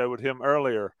Callahan. Did a show with him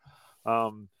earlier.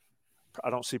 I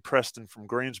don't see Preston from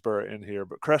Greensboro in here,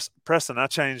 but Preston, I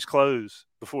changed clothes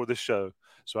before this show,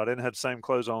 so I didn't have the same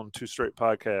clothes on 2 straight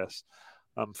podcasts.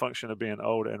 Function of being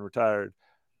old and retired.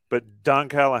 But Don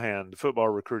Callahan, the football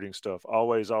recruiting stuff,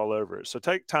 always all over it. So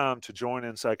take time to join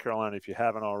Inside Carolina if you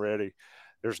haven't already.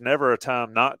 There's never a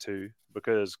time not to,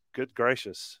 because good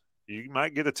gracious, you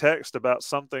might get a text about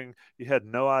something you had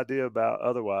no idea about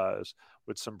otherwise,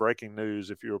 with some breaking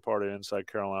news if you're a part of Inside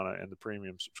Carolina and the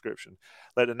premium subscription.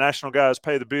 Let the national guys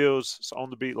pay the bills. It's On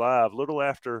the Beat Live. A little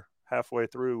after halfway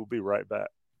through, we'll be right back.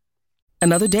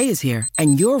 Another day is here,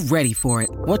 and you're ready for it.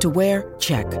 What to wear?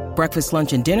 Check. Breakfast,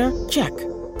 lunch, and dinner? Check.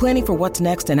 Planning for what's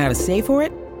next and how to save for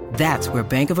it? That's where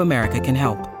Bank of America can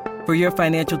help. For your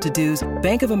financial to-dos,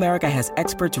 Bank of America has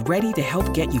experts ready to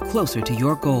help get you closer to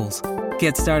your goals.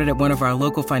 Get started at one of our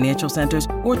local financial centers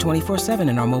or 24/7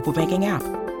 in our mobile banking app.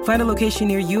 Find a location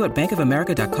near you at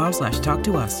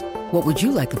bankofamerica.com/talktous. What would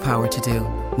you like the power to do?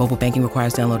 Mobile banking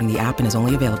requires downloading the app and is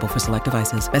only available for select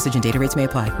devices. Message and data rates may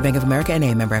apply. Bank of America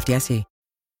NA, member FDIC.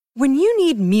 When you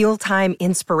need mealtime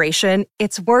inspiration,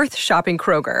 it's worth shopping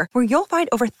Kroger, where you'll find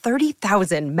over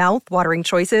 30,000 mouth-watering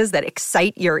choices that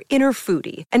excite your inner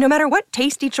foodie. And no matter what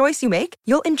tasty choice you make,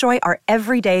 you'll enjoy our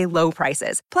everyday low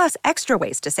prices, plus extra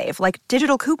ways to save, like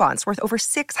digital coupons worth over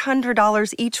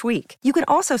 $600 each week. You can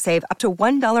also save up to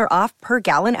 $1 off per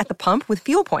gallon at the pump with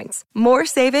fuel points. More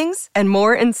savings and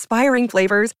more inspiring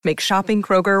flavors make shopping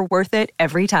Kroger worth it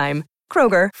every time.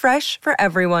 Kroger, fresh for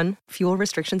everyone. Fuel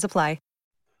restrictions apply.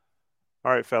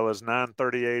 All right, fellas,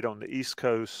 9:38 on the East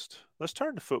Coast. Let's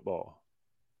turn to football.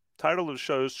 Title of the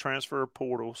show is Transfer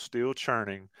Portal Still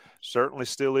Churning. Certainly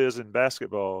still is in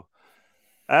basketball.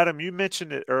 Adam, you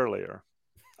mentioned it earlier.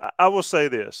 I will say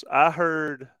this. I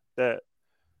heard that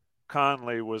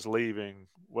Conley was leaving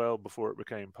well before it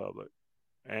became public.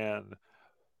 And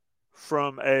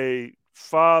from a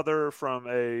father, from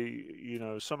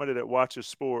somebody that watches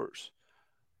sports,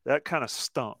 that kind of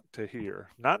stunk to hear.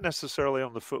 Not necessarily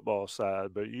on the football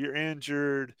side, but you're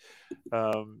injured.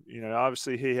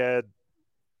 Obviously he had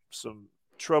some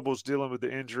troubles dealing with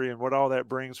the injury and what all that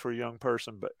brings for a young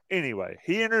person. But anyway,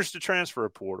 he enters the transfer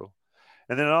portal.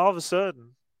 And then all of a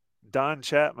sudden, Don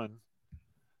Chapman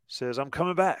says, I'm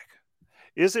coming back.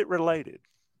 Is it related,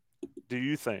 do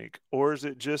you think? Or is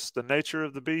it just the nature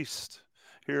of the beast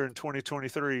here in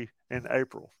 2023 in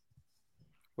April?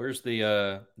 Where's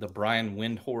the Brian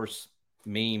Windhorse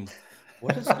meme?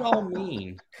 What does it all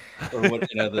mean? Or what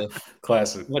the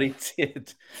classic? What he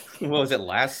did? What was it,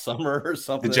 last summer or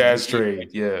something? The Jazz trade,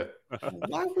 yeah.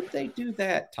 Why would they do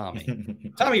that,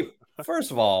 Tommy? Tommy,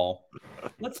 first of all,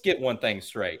 let's get one thing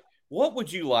straight. What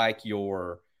would you like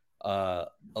your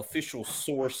official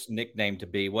source nickname to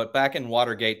be? What, back in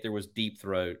Watergate there was Deep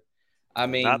Throat. I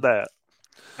mean, not that.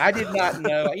 I did not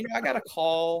know. I got a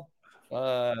call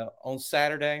on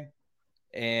Saturday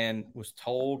and was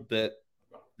told that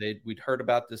we'd heard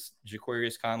about this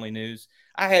Jaquarius Conley news.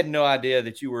 I had no idea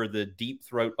that you were the deep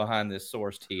throat behind this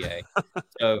source, TA.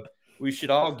 So we should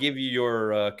all give you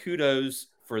your kudos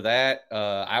for that.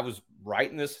 I was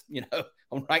writing this,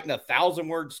 I'm writing a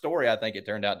 1,000-word story. I think it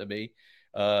turned out to be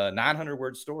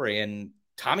 900-word story. And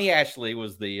Tommy Ashley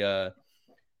was the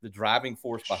driving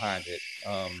force behind it.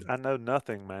 I know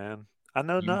nothing, man. I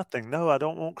know nothing. No, I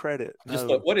don't want credit. Just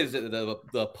No. what is it?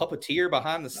 The puppeteer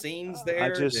behind the scenes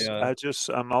there.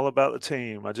 I'm all about the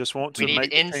team. I just want to We need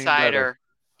make the team better.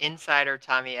 insider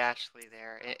Tommy Ashley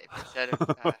there instead of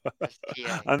just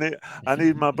TA. I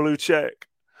need my blue check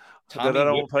Tommy that I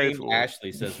don't pay Whipped for.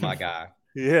 Ashley says, "My guy."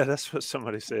 Yeah, that's what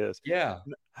somebody says. Yeah.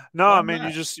 No, Why I mean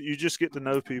not? you just get to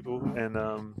know people,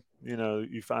 and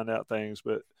you find out things.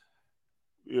 But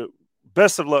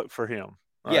best of luck for him.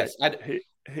 Right? Yes,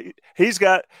 he's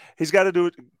got to do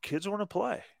it. Kids want to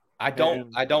play. I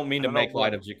don't mean to make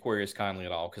light of Jaquarius Conley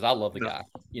at all, because I love the guy.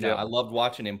 I loved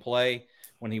watching him play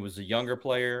when he was a younger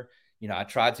player. I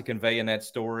tried to convey in that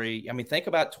story. I mean, think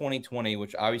about 2020,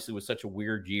 which obviously was such a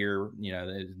weird year.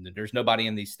 There's nobody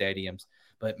in these stadiums,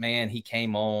 but man, he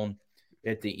came on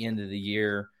at the end of the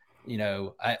year.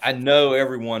 I know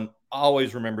everyone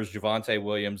always remembers Javonte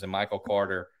Williams and Michael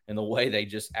Carter and the way they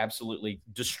just absolutely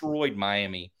destroyed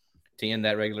Miami to end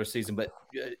that regular season. But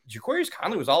Jaquarius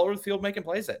Conley was all over the field making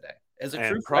plays that day as a true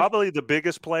freshman. Probably the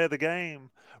biggest play of the game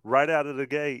right out of the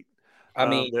gate. I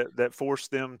mean, that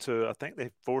forced them to. I think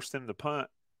they forced them to punt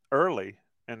early,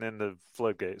 and then the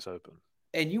floodgates open.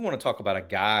 And you want to talk about a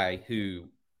guy who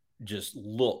just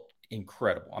looked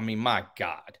incredible. I mean, my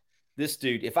God, this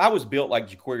dude. If I was built like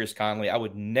Jaquarius Conley, I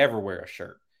would never wear a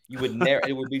shirt. You would never.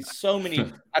 It would be so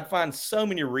many. I'd find so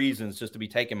many reasons just to be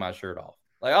taking my shirt off.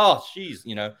 Like, oh, geez,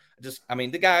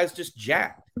 the guy's just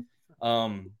jacked.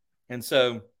 And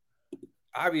so,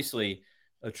 obviously,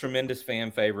 a tremendous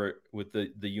fan favorite with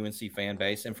the UNC fan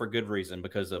base, and for good reason,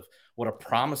 because of what a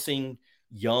promising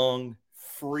young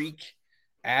freak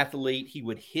athlete. He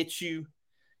would hit you.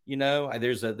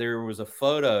 There was a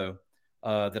photo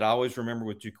that I always remember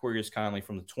with Jaquarius Conley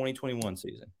from the 2021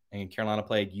 season, and Carolina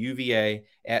played UVA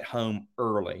at home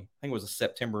early. I think it was a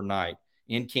September night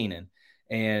in Keenan,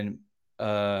 and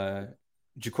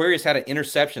Jaquarius had an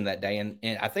interception that day, and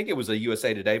I think it was a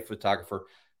USA Today photographer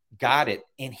got it,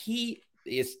 and he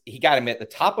got him at the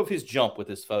top of his jump with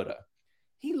this photo.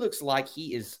 He looks like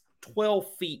he is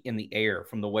 12 feet in the air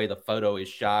from the way the photo is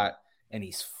shot, and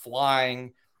he's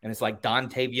flying, and it's like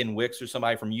Dontavian Wicks or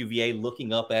somebody from UVA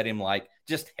looking up at him like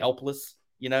just helpless.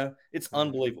 It's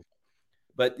unbelievable.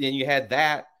 But then you had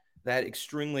that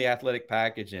extremely athletic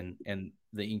package and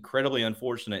the incredibly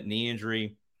unfortunate knee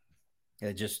injury.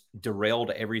 It just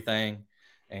derailed everything.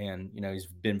 And, he's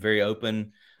been very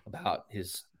open about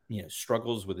his,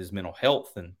 struggles with his mental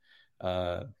health and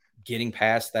getting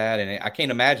past that. And I can't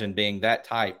imagine being that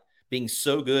type, being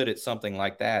so good at something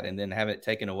like that, and then having it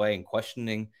taken away and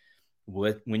questioning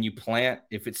when you plant,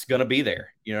 if it's going to be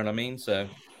there. You know what I mean? So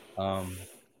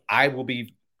I will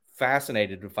be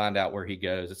fascinated to find out where he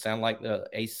goes. It sounded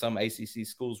like some ACC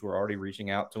schools were already reaching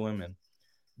out to him, and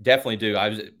definitely do. I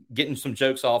was getting some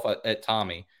jokes off at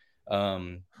Tommy,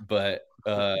 but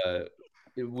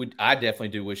I definitely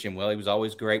do wish him well. He was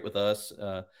always great with us,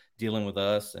 dealing with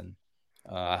us, and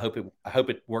I hope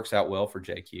it works out well for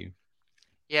JQ.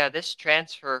 Yeah, this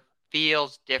transfer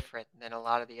feels different than a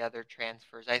lot of the other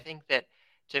transfers. I think that,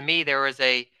 to me, there was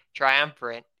a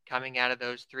triumvirate coming out of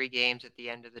those 3 games at the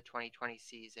end of the 2020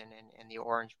 season in the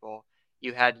Orange Bowl.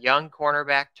 You had young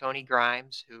cornerback Tony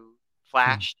Grimes, who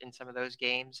flashed in some of those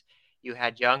games. You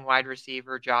had young wide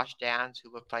receiver Josh Downs,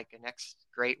 who looked like a next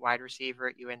great wide receiver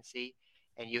at UNC.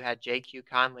 And you had JQ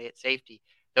Conley at safety.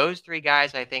 Those 3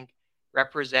 guys, I think,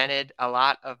 represented a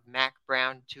lot of Mac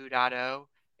Brown 2.0.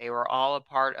 They were all a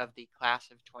part of the class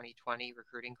of 2020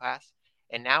 recruiting class.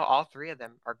 And now all 3 of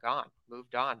them are gone,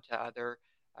 moved on to other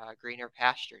greener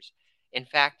pastures. In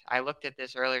fact, I looked at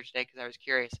this earlier today because I was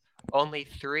curious. Only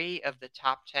 3 of the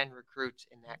top 10 recruits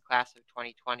in that class of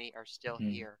 2020 are still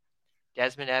here.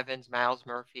 Desmond Evans, Miles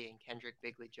Murphy, and Kendrick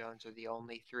Bigley-Jones are the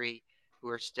only 3 who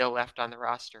are still left on the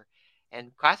roster.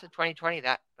 And class of 2020,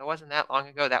 that wasn't that long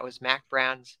ago. That was Mac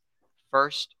Brown's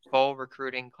first full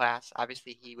recruiting class.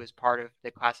 Obviously, he was part of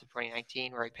the class of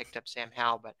 2019 where he picked up Sam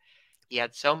Howell, but he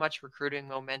had so much recruiting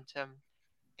momentum.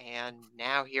 And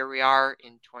now here we are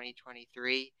in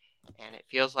 2023, and it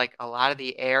feels like a lot of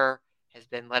the air has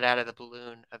been let out of the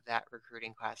balloon of that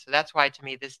recruiting class. So that's why, to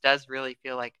me, this does really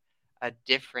feel like a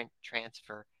different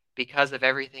transfer because of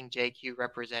everything JQ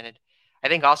represented. I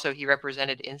think also he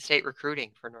represented in-state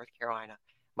recruiting for North Carolina,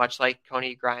 much like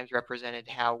Tony Grimes represented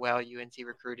how well UNC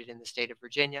recruited in the state of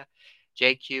Virginia.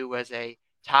 JQ was a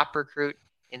top recruit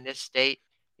in this state.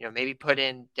 Maybe put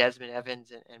in Desmond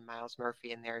Evans and Miles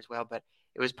Murphy in there as well, but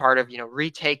it was part of,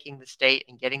 retaking the state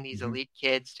and getting these elite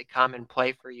kids to come and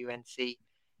play for UNC.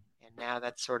 And now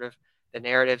that's sort of the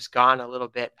narrative's gone a little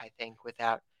bit, I think,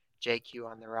 without JQ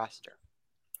on the roster.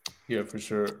 Yeah, for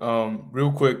sure.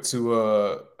 Real quick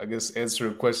to I guess answer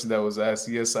a question that was asked.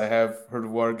 Yes, I have heard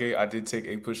of Watergate. I did take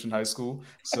a push in high school.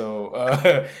 So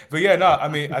but yeah, no, I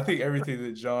mean, I think everything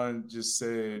that John just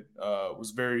said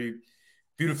was very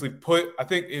beautifully put. I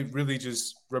think it really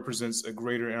just represents a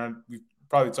greater, and we've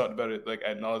probably talked about it like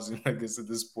ad nauseum, I guess, at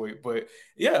this point. But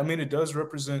yeah, I mean, it does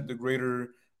represent the greater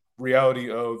reality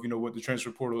of, you know, what the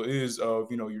transfer portal is,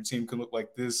 of, you know, your team can look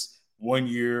like this 1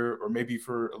 year or maybe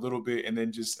for a little bit and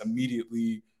then just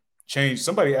immediately change.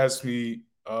 Somebody asked me,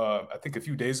 I think a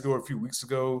few days ago or a few weeks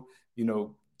ago, you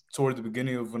know, toward the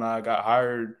beginning of when I got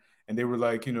hired, and they were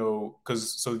like, you know,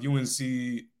 because so UNC,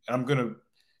 and I'm gonna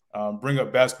bring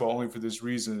up basketball only for this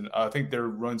reason. I think their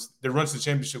runs to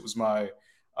championship was my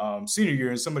senior year,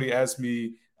 and somebody asked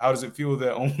me, how does it feel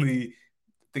that only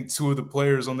I think two of the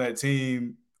players on that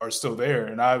team are still there?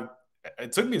 And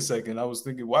it took me a second. I was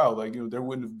thinking, wow, like, you know, there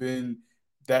wouldn't have been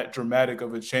that dramatic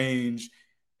of a change.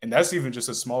 And that's even just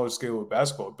a smaller scale of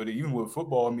basketball. But even with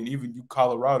football, I mean, even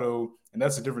Colorado, and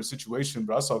that's a different situation,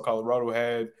 but I saw Colorado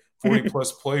had 40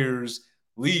 plus players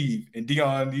leave, and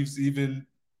Dion leaves even,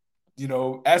 you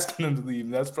know, asking them to leave.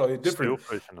 And that's probably a different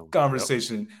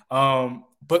conversation. Yep.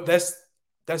 But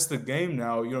that's the game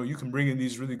now. You know, you can bring in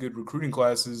these really good recruiting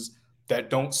classes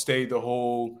that don't stay the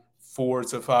whole 4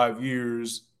 to 5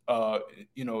 years,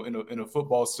 you know, in a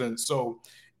football sense. So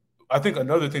I think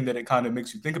another thing that it kind of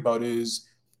makes you think about is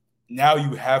now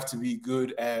you have to be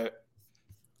good at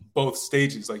both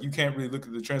stages. Like, you can't really look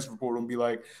at the transfer portal and be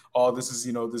like, oh, this is,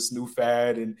 you know, this new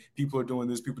fad and people are doing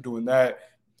this, people doing that.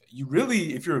 You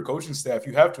really, if you're a coaching staff,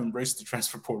 you have to embrace the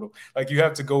transfer portal. Like, you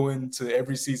have to go into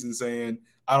every season saying,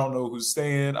 I don't know who's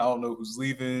staying, I don't know who's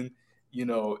leaving. You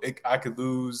know, I could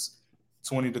lose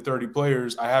 20 to 30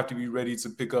 players. I have to be ready to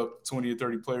pick up 20 to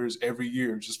 30 players every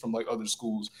year just from like other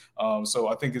schools. So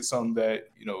I think it's something that,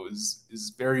 you know,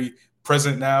 is very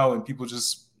present now, and people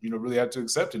just, you know, really have to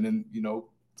accept it. And, you know,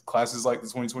 classes like the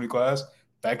 2020 class,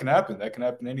 that can happen. That can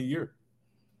happen any year.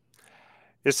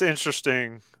 It's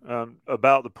interesting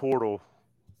about the portal,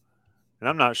 and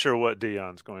I'm not sure what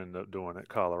Dion's going to end up doing at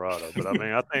Colorado, but I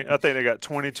mean, I think they got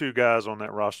 22 guys on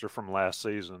that roster from last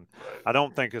season. Right. I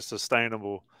don't think it's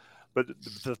sustainable. But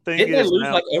the thing Didn't is, they lose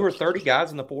like over 30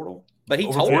 guys in the portal? But he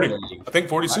told 40, them. I think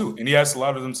 42, right. And he asked a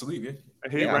lot of them to leave. Yeah,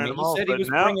 he ran them off. He said he was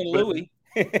bringing Louis.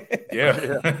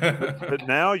 But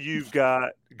now you've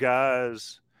got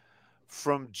guys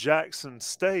from Jackson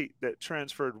State that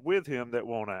transferred with him that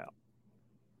won't out.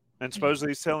 And supposedly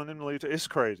he's telling them to leave. It's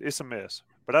crazy. It's a mess.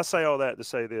 But I say all that to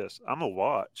say this. I'm going to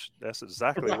watch. That's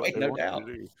exactly what they want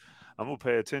you to do. I'm going to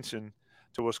pay attention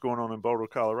to what's going on in Boulder,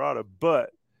 Colorado. But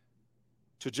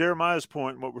to Jeremiah's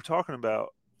point, what we're talking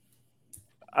about,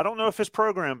 I don't know if it's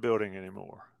program building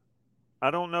anymore.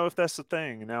 I don't know if that's the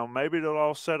thing. Now, maybe it'll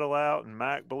all settle out, and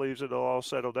Mac believes it'll all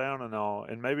settle down and all,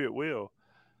 and maybe it will.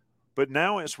 But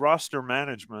now it's roster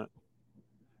management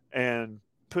and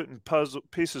putting puzzle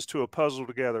pieces to a puzzle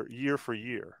together year for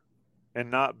year and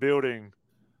not building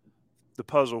the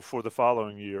puzzle for the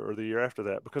following year or the year after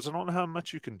that, because I don't know how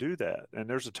much you can do that. And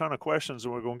there's a ton of questions,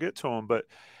 and we're going to get to them. But,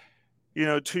 you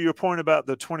know, to your point about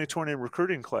the 2020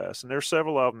 recruiting class, and there's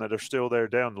several of them that are still there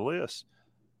down the list.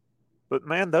 But,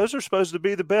 man, those are supposed to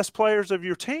be the best players of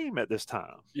your team at this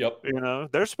time. Yep. You know,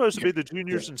 they're supposed to be the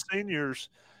juniors and seniors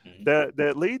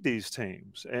that lead these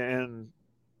teams. And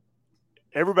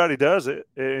everybody does it.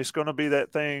 It's going to be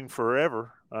that thing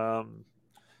forever.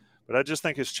 But I just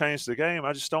think it's changed the game.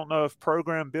 I just don't know if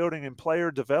program building and player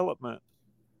development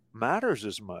matters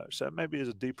as much. That maybe is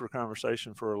a deeper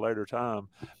conversation for a later time.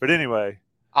 But anyway,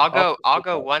 I'll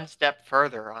go one step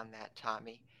further on that,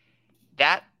 Tommy.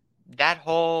 That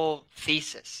whole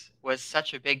thesis was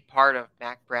such a big part of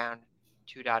Mac Brown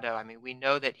 2.0. I mean, we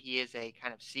know that he is a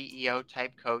kind of CEO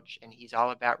type coach, and he's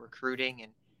all about recruiting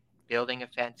and building a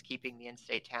fence, keeping the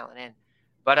in-state talent in.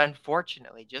 But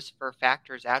unfortunately, just for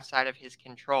factors outside of his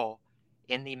control,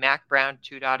 in the Mac Brown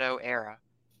 2.0 era,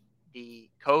 the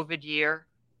COVID year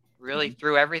really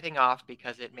threw everything off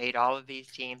because it made all of these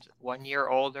teams 1 year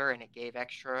older, and it gave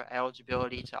extra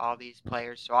eligibility to all these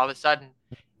players. So all of a sudden,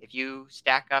 if you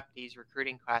stack up these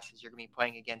recruiting classes, you're going to be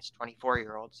playing against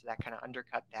 24-year-olds. So that kind of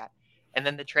undercut that. And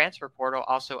then the transfer portal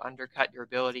also undercut your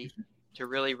ability to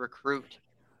really recruit.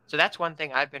 So that's one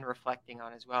thing I've been reflecting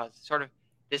on as well, is sort of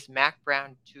this Mac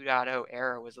Brown 2.0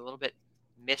 era was a little bit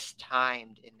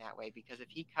mistimed in that way, because if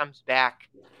he comes back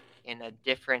in a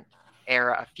different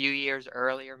era a few years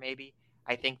earlier, maybe,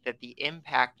 I think that the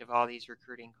impact of all these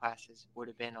recruiting classes would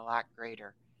have been a lot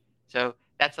greater. So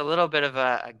that's a little bit of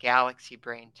a galaxy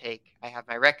brain take. I have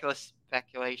my reckless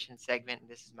speculation segment, and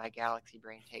this is my Galaxy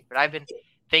Brain take. But I've been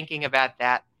thinking about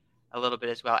that a little bit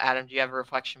as well. Adam, do you have a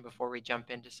reflection before we jump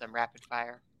into some rapid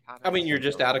fire comments? I mean, you're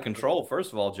just out of control,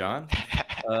 first of all, John.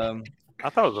 I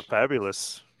thought it was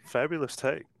a fabulous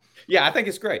take. Yeah, I think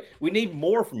it's great. We need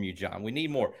more from you, John. We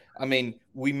need more. I mean,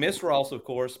 we miss Ross, of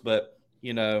course, but,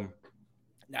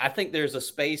 I think there's a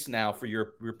space now for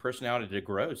your personality to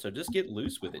grow. So just get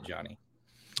loose with it, Johnny.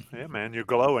 Yeah, man, you're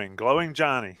glowing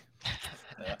Johnny.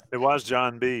 It was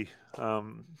John B. I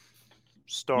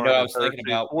was thinking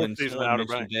about when someone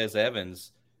mentioned Des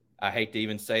Evans. I hate to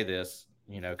even say this,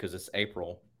 because it's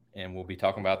April and we'll be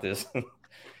talking about this.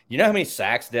 You know how many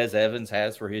sacks Des Evans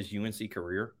has for his UNC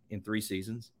career in 3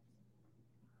 seasons?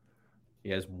 He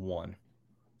has 1.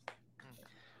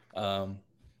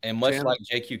 And much like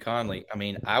J.Q. Conley, I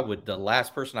mean, the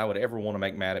last person I would ever want to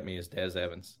make mad at me is Des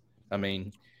Evans. I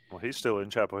mean, well, he's still in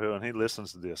Chapel Hill and he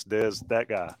listens to this. Des, that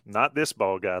guy, not this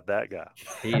ball guy, that guy.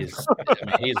 He is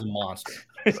a monster.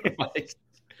 I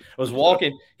was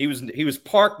walking. He was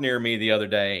parked near me the other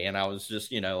day, and I was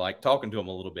just talking to him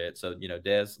a little bit. So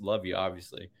Des, love you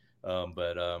obviously,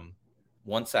 but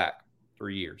 1 sack,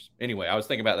 3 years. Anyway, I was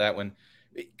thinking about that one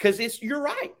because you're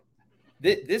right.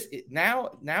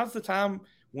 Now's the time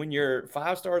when your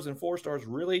 5 stars and 4 stars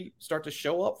really start to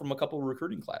show up from a couple of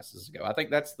recruiting classes ago. I think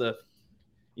that's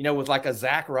with like a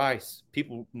Zach Rice,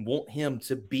 people want him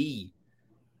to be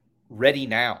ready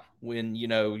now. When,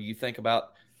 you think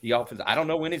about the offense, I don't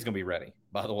know when he's going to be ready,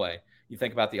 by the way. You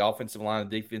think about the offensive line,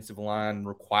 the defensive line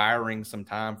requiring some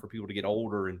time for people to get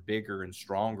older and bigger and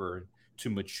stronger to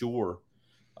mature.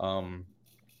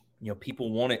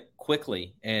 People want it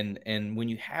quickly. And when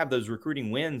you have those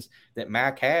recruiting wins that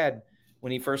Mac had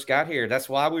when he first got here, that's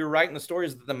why we were writing the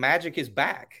stories that the magic is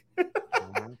back.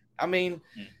 I mean,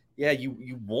 yeah,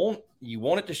 you want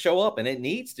it to show up, and it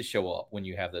needs to show up when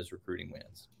you have those recruiting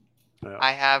wins. Yeah.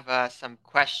 I have some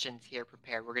questions here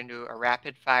prepared. We're going to do a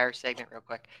rapid fire segment real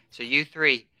quick. So you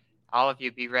 3, all of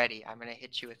you be ready. I'm going to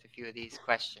hit you with a few of these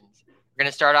questions. We're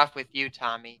going to start off with you,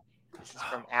 Tommy. This is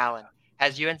from Alan.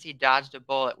 Has UNC dodged a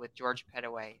bullet with George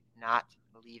Pettaway not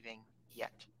leaving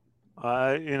yet?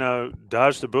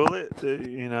 Dodged a bullet.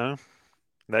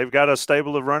 They've got a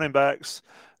stable of running backs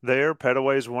there.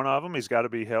 Pettaway's one of them. He's got to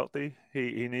be healthy.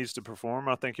 He needs to perform.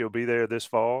 I think he'll be there this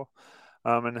fall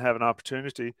and have an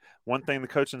opportunity. One thing the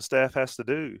coaching staff has to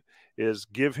do is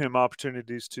give him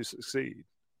opportunities to succeed.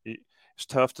 It's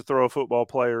tough to throw a football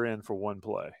player in for one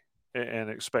play and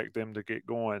expect them to get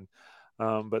going.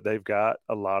 But they've got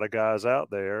a lot of guys out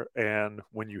there. And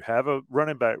when you have a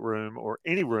running back room or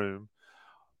any room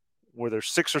where there's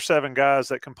 6 or 7 guys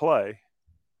that can play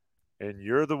and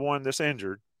you're the one that's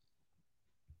injured,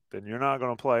 then you're not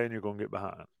going to play and you're going to get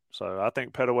behind. So I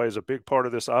think Pettaway is a big part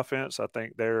of this offense. I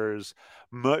think there is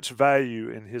much value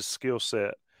in his skill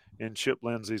set in Chip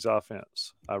Lindsey's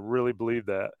offense. I really believe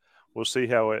that. We'll see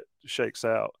how it shakes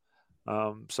out.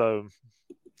 So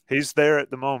he's there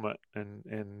at the moment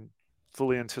and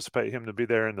fully anticipate him to be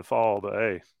there in the fall. But,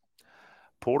 hey,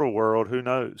 Portal World, who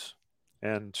knows?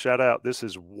 And shout out, this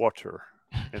is water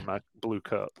in my blue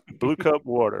cup. Blue cup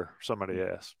water, somebody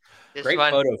asked. Great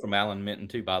photo from Alan Minton,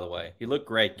 too, by the way. He looked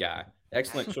great, guy.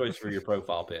 Excellent choice for your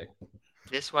profile pic.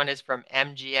 This one is from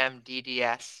MGM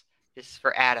DDS. This is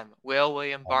for Adam. Will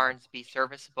William Barnes be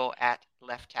serviceable at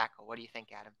left tackle? What do you think,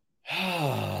 Adam?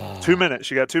 2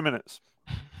 minutes. You got 2 minutes.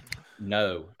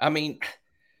 No. I mean,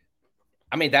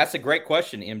 that's a great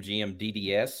question, MGM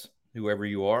DDS, whoever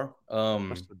you are.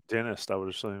 That's the dentist, I would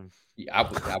assume. Yeah,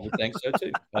 I would think so,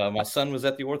 too. My son was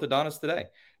at the orthodontist today.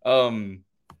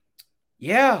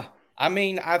 Yeah. I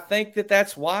mean, I think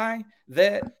that's why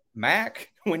that Mac,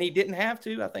 when he didn't have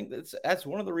to, I think that's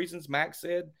one of the reasons Mac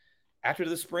said after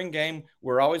the spring game,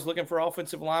 we're always looking for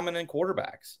offensive linemen and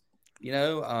quarterbacks.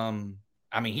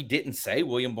 I mean, he didn't say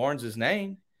William Barnes'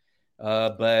 name,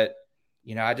 but,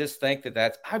 I just think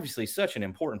that's obviously such an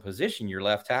important position, your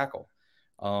left tackle.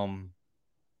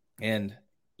 And,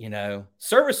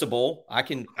 serviceable, I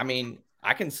can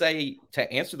say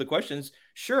to answer the questions,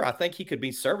 sure, I think he could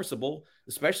be serviceable,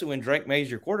 especially when Drake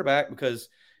May's your quarterback because,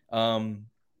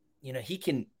 he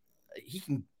can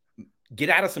get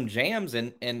out of some jams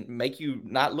and make you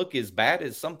not look as bad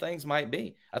as some things might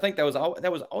be. I think that was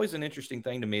always an interesting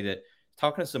thing to me, that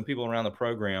talking to some people around the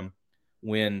program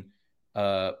when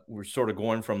we're sort of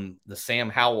going from the Sam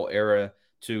Howell era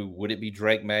to would it be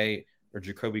Drake May or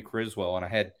Jacoby Criswell? And I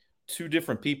had 2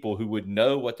 different people who would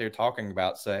know what they're talking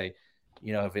about say,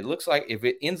 if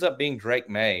it ends up being Drake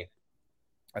May,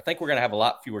 I think we're going to have a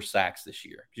lot fewer sacks this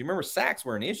year. Because you remember sacks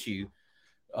were an issue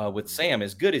with Sam,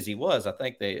 as good as he was. I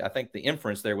think the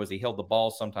inference there was he held the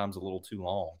ball sometimes a little too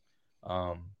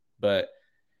long. But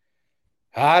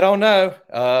I don't know.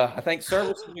 I think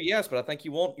serviceable, yes, but I think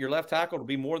you want your left tackle to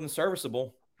be more than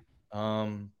serviceable.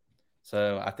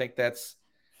 So I think that's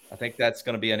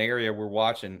going to be an area we're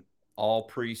watching all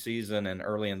preseason and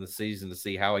early in the season to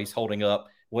see how he's holding up.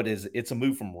 It's a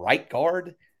move from right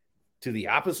guard to the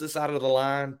opposite side of the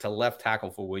line to left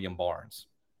tackle for William Barnes.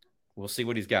 We'll see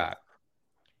what he's got.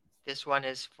 This one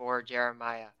is for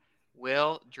Jeremiah.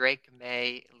 Will Drake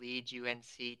May lead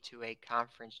UNC to a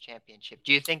conference championship?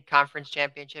 Do you think conference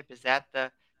championship, is that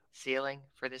the ceiling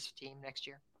for this team next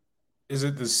year? Is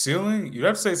it the ceiling? You'd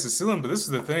have to say it's the ceiling, but this is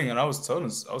the thing. And I was talking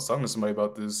to somebody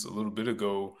about this a little bit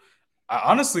ago. I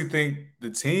honestly think the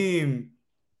team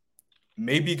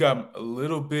maybe got a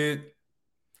little bit,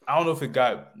 I don't know if it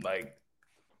got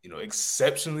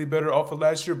exceptionally better off of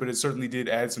last year, but it certainly did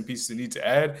add some pieces it need to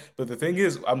add. But the thing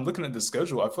is, I'm looking at the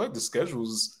schedule. I feel like the schedule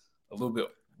is a little bit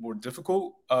more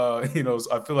difficult. I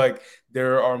feel like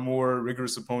there are more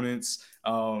rigorous opponents,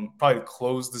 probably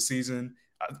close the season.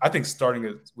 I think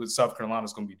starting with South Carolina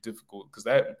is going to be difficult because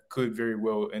that could very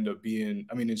well end up being,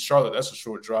 in Charlotte, that's a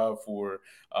short drive for,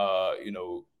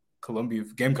 Columbia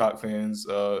Gamecock fans.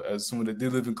 As someone that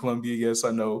did live in Columbia, yes,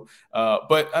 I know.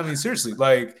 But seriously,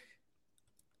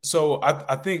 so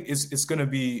I think it's going to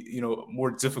be,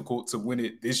 more difficult to win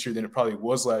it this year than it probably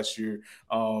was last year.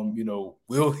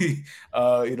 Will he,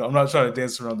 I'm not trying to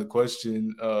dance around the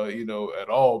question, at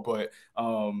all, but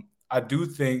I do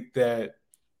think that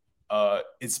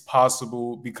it's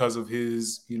possible because of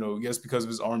his, because of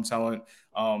his arm talent.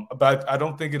 But I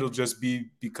don't think it'll just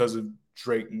be because of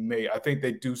Drake May. I think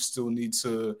they do still need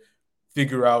to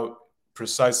figure out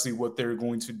precisely what they're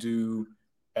going to do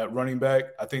at running back.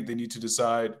 I think they need to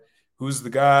decide who's the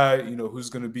guy, who's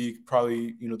going to be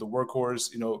probably, the workhorse,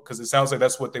 because it sounds like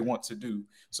that's what they want to do.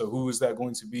 So who is that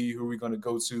going to be? Who are we going to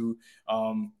go to?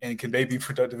 And can they be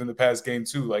productive in the pass game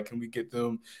too? Like, can we get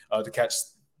them to catch,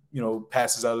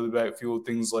 passes out of the backfield,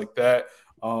 things like that?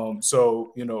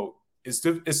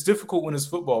 It's difficult when it's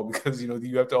football because,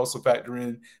 you have to also factor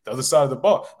in the other side of the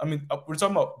ball. We're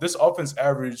talking about this offense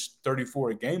averaged 34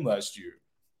 a game last year,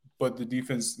 but the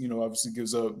defense, obviously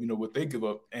gives up, what they give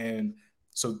up. And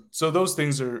so those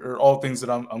things are all things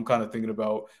that I'm kind of thinking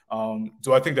about.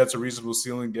 Do I think that's a reasonable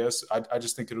ceiling? Yes. I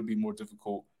just think it'll be more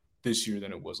difficult this year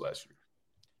than it was last year.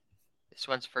 This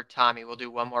one's for Tommy. We'll do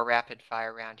one more rapid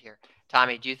fire round here.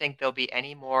 Tommy, do you think there'll be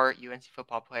any more UNC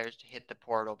football players to hit the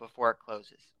portal before it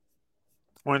closes?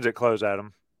 When's it close,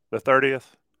 Adam? The 30th?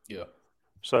 Yeah.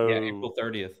 So April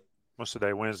 30th. What's the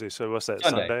day? Wednesday. So what's that?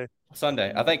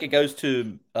 Sunday. I think it goes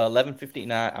to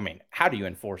 11:59. How do you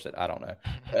enforce it? I don't know.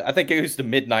 I think it goes to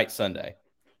midnight Sunday.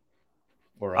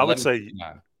 Or I would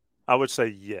say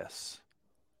yes.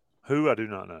 Who, I do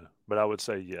not know, but I would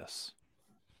say yes.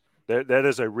 That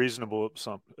is a reasonable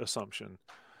assumption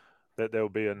that there will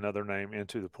be another name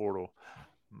into the portal.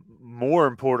 More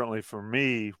importantly for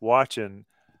me, watching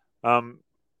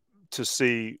to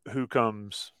see who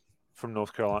comes from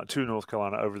North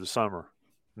Carolina over the summer,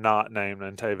 not named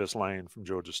Antavius Lane from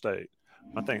Georgia State.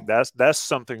 I think that's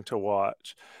something to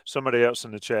watch. Somebody else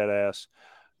in the chat asked,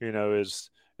 is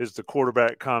the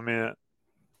quarterback comment,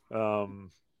 that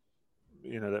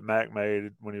Mac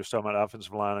made when he was talking about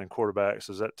offensive line and quarterbacks,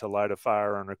 is that to light a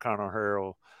fire under Connor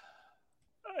Harrell?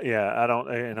 Yeah, I don't,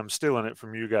 and I'm stealing it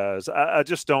from you guys. I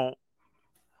just don't.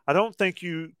 I don't think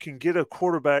you can get a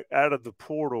quarterback out of the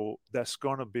portal that's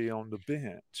going to be on the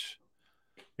bench.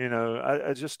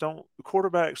 I just don't.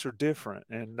 Quarterbacks are different,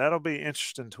 and that'll be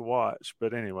interesting to watch.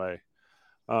 But anyway,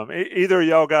 either of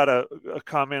y'all got a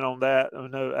comment on that? I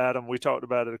know, Adam, we talked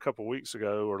about it a couple weeks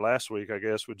ago or last week, I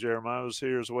guess, with Jeremiah was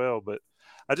here as well. But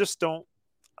I just don't.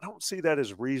 I don't see that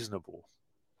as reasonable.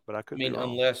 But I could.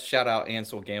 Unless shout out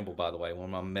Ansel Gamble, by the way,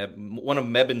 one of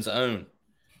Mebin's own.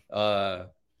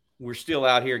 We're still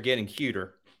out here getting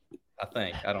cuter, I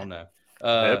think. I don't know.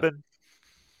 Mebin?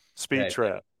 Speed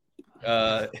trap.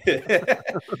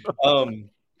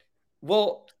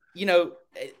 Well,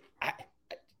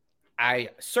 I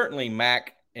certainly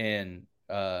Mac and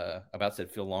about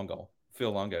said Phil Longo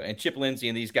and Chip Lindsey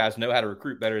and these guys know how to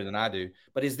recruit better than I do.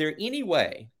 But is there any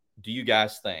way, do you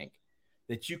guys think,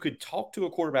 that you could talk to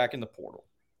a quarterback in the portal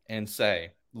and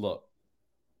say, look,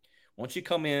 once you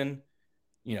come in,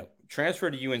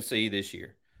 transfer to UNC this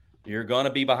year, you're going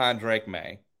to be behind Drake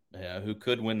May, who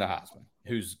could win the Heisman,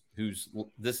 who's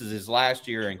this is his last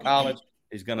year in college.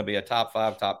 He's going to be a top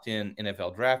 5, top 10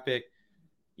 NFL draft pick.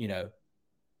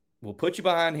 We'll put you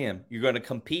behind him. You're going to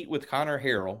compete with Connor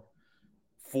Harrell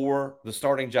for the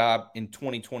starting job in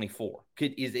 2024.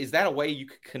 Is that a way you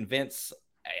could convince,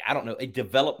 I don't know, a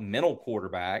developmental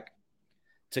quarterback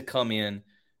to come in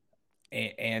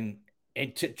and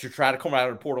and to try to come out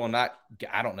of the portal and not,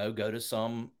 I don't know, go to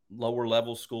some lower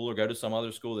level school or go to some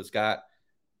other school that's got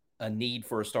a need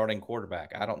for a starting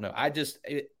quarterback. I don't know. As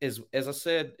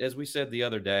we said the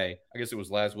other day, I guess it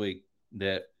was last week,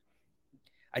 that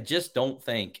I just don't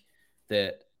think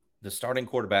that the starting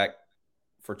quarterback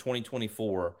for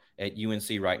 2024 at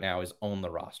UNC right now is on the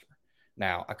roster.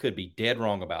 Now, I could be dead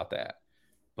wrong about that,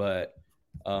 but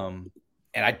and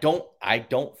I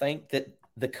don't think that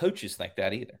the coaches think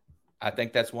that either. I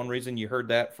think that's one reason you heard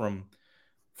that from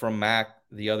Mac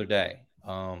the other day.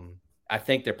 I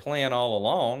think their plan all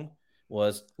along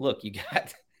was, look, you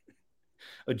got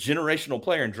a generational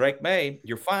player in Drake May.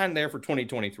 You're fine there for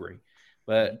 2023.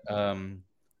 But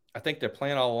I think their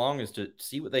plan all along is to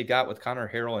see what they got with Connor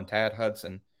Harrell and Tad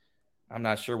Hudson. I'm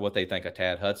not sure what they think of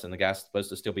Tad Hudson. The guy's supposed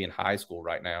to still be in high school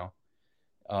right now.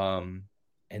 And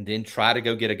then try to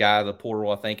go get a guy out of the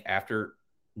portal, I think, after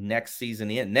next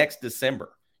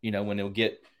December, when it'll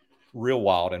get real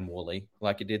wild and woolly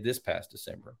like it did this past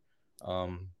December.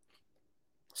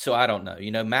 So I don't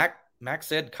know. Mac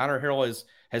said Connor Harrell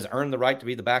has earned the right to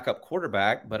be the backup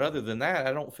quarterback, but other than that,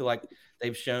 I don't feel like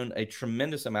they've shown a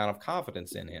tremendous amount of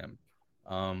confidence in him.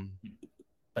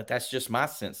 But that's just my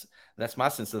sense. That's my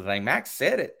sense of the thing. Mac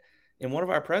said it in one of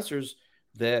our pressers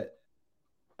that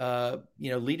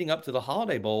leading up to the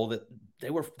Holiday Bowl, that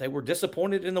they were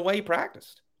disappointed in the way he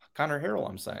practiced. Connor Harrell,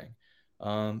 I'm saying,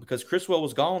 because Criswell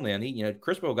was gone then.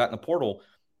 Criswell got in the portal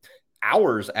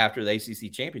hours after the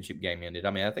ACC championship game ended.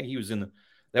 I mean, I think he was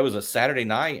that was a Saturday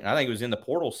night, and I think he was in the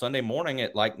portal Sunday morning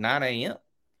at like 9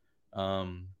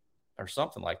 a.m. Or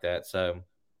something like that. So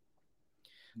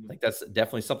I think that's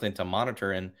definitely something to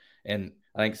monitor. And I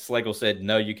think Slagle said,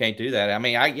 no, you can't do that. I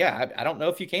mean, I don't know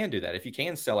if you can do that. If you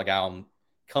can sell a guy on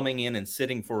coming in and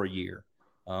sitting for a year,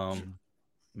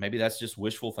 maybe that's just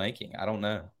wishful thinking. I don't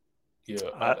know. Yeah,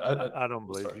 I don't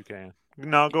believe you can.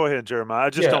 No, go ahead, Jeremiah. I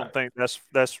just don't think that's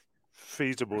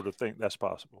feasible to think that's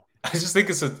possible. I just think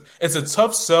it's a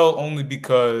tough sell only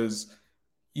because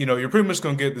you're pretty much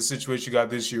going to get the situation you got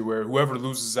this year where whoever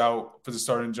loses out for the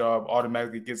starting job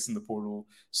automatically gets in the portal.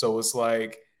 So it's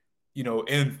like,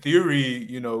 in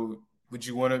theory, would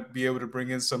you want to be able to bring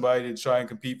in somebody to try and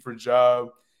compete for a job?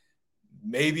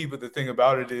 Maybe, but the thing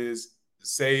about it is,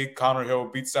 say Connor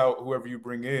Hill beats out whoever you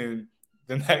bring in,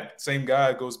 then that same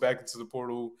guy goes back into the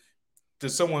portal.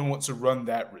 Does someone want to run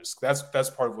that risk? That's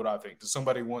part of what I think. Does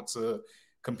somebody want to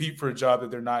compete for a job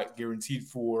that they're not guaranteed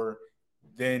for,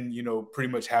 then, pretty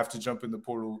much have to jump in the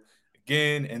portal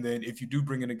again? And then if you do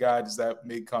bring in a guy, does that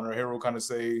make Connor Harrell kind of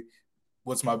say,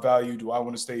 what's my value? Do I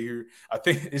want to stay here? I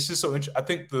think it's just so interesting. I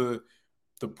think the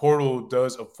portal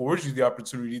does afford you the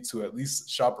opportunity to at least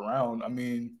shop around. I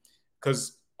mean,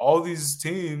 because all these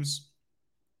teams,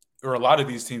 or a lot of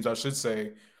these teams, I should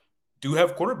say, do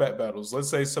have quarterback battles. Let's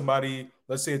say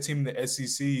a team in the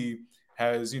SEC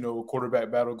has, a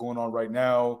quarterback battle going on right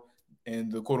now,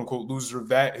 and the quote-unquote loser of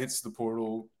that hits the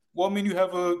portal. Well, I mean, you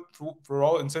have for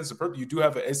all intents and purposes, you do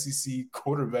have an SEC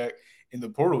quarterback in the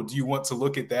portal. Do you want to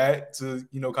look at that to,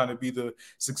 kind of be the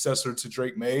successor to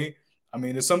Drake May? I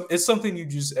mean, it's something you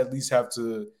just at least have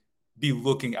to be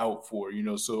looking out for,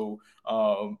 So,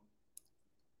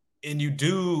 and you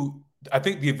do, I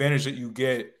think the advantage that you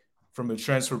get from a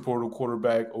transfer portal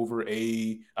quarterback over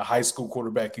a high school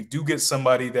quarterback, you do get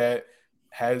somebody that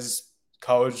has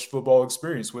college football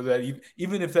experience, whether that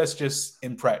even if that's just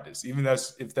in practice,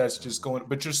 if that's just going,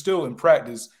 but you're still in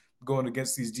practice going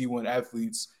against these D1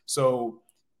 athletes. So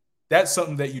that's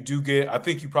something that you do get. I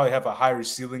think you probably have a higher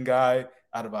ceiling guy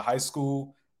out of a high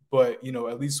school, but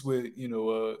at least with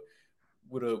a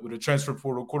transfer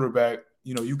portal quarterback,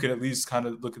 you can at least kind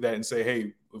of look at that and say,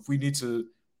 hey, if we need to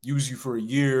use you for a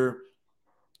year,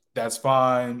 that's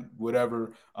fine,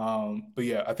 whatever. But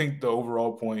yeah, I think the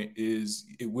overall point is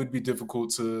it would be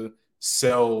difficult to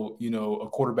sell, a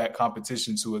quarterback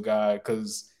competition to a guy,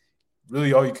 because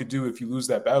really all you could do if you lose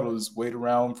that battle is wait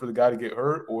around for the guy to get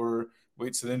hurt or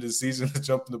wait to the end of the season to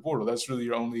jump in the portal. That's really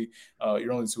your only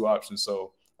two options.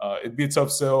 So it'd be a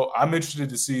tough sell. I'm interested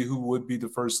to see who would be the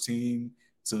first team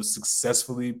to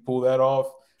successfully pull that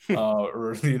off,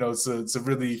 or to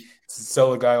really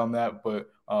sell a guy on that. But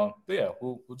yeah,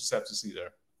 we'll just have to see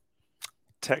there.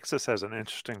 Texas has an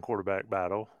interesting quarterback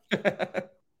battle,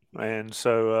 and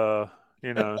so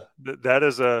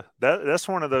that's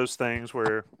one of those things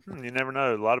where you never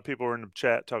know. A lot of people are in the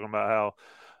chat talking about how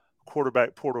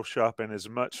quarterback portal shopping is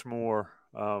much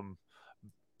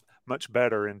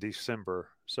better in December.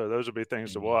 So those will be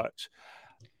things to watch.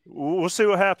 We'll see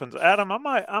what happens. Adam,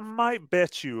 I might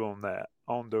bet you on that.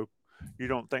 You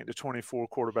don't think the 24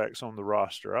 quarterbacks on the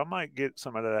roster. I might get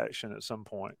some of that action at some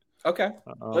point. Okay,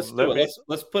 let's do it.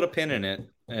 Let's put a pin in it.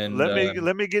 And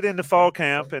let me get into fall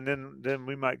camp, and then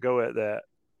we might go at that.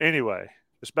 Anyway,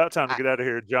 it's about time to get out of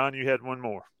here. John, you had one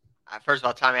more. First of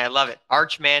all, Tommy, I love it.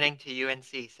 Arch Manning to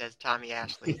UNC, says Tommy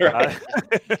Ashley. Right.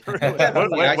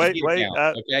 Wait.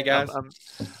 Okay, guys.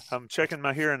 I'm checking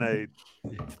my hearing aid.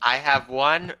 I have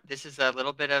one. This is a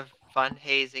little bit of fun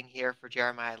hazing here for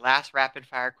Jeremiah. Last rapid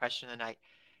fire question of the night.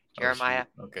 Jeremiah,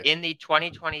 in the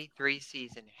 2023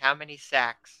 season, how many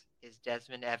sacks is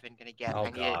Desmond Evans going to get? I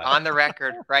need it on the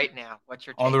record right now. What's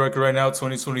your take? On the record right now,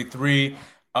 2023. Keep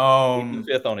the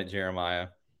fifth on it, Jeremiah.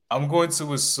 I'm going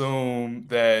to assume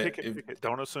that pick it.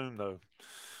 Don't assume though.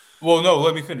 Well, no,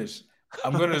 let me finish.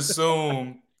 I'm going to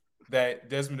assume that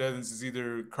Desmond Evans is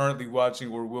either currently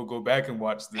watching or will go back and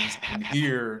watch this and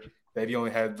hear that he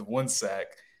only had the 1 sack.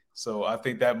 So I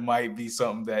think that might be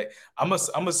something that I'm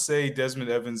gonna say Desmond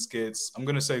Evans gets. I'm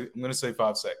gonna say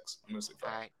 5 sacks. I'm gonna say 5.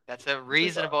 All right, that's a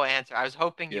reasonable answer. I was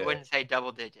hoping you wouldn't say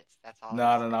double digits. That's all. No.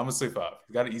 I'm gonna say 5.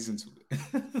 You got to ease into it.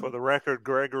 For the record,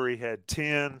 Gregory had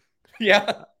 10.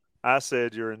 Yeah. I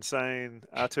said you're insane.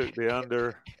 I took the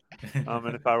under.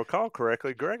 And if I recall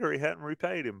correctly, Gregory hadn't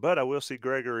repaid him, but I will see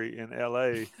Gregory in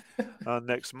LA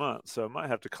next month, so I might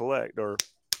have to collect or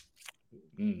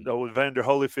the old Vander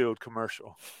Holyfield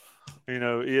commercial.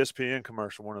 ESPN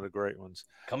commercial, one of the great ones.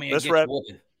 Come in and get your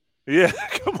whooping. Yeah,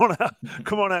 come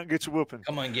on out and get your whooping.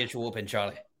 Come on and get your whooping,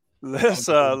 Charlie.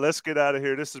 Let's get out of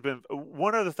here. This has been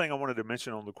one other thing I wanted to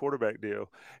mention on the quarterback deal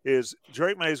is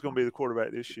Drake May is going to be the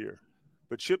quarterback this year,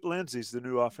 but Chip Lindsey's the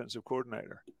new offensive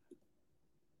coordinator.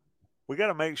 We got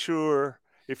to make sure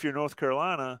if you're North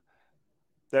Carolina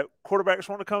that quarterbacks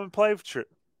want to come and play for Chip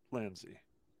Lindsey.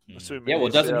 Yeah, well,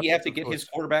 doesn't he have to get his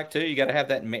quarterback too? You got to have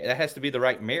that. That has to be the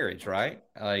right marriage, right?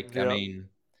 Like, I mean,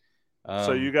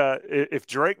 so you got if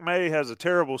Drake May has a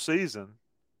terrible season,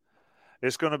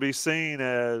 it's going to be seen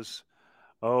as,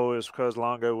 it's because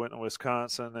Longo went to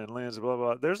Wisconsin and Lindsey, blah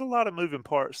blah. There's a lot of moving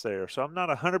parts there, so I'm not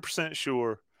 100%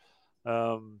 sure.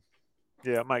 I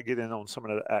might get in on some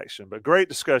of that action, but great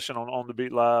discussion on the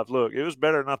Beat Live. Look, it was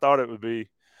better than I thought it would be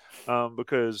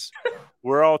because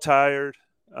we're all tired.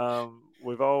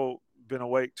 We've all been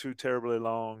awake too terribly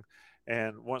long.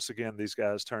 And once again, these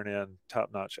guys turn in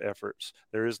top-notch efforts.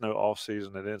 There is no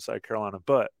off-season at Inside Carolina,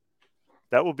 but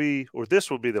this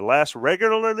will be the last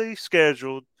regularly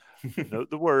scheduled,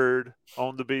 note the word,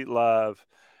 on the Beat Live.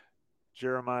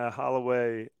 Jeremiah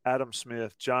Holloway, Adam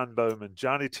Smith, John Bowman,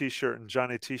 Johnny T-Shirt and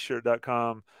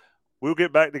JohnnyT-Shirt.com. We'll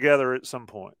get back together at some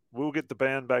point. We'll get the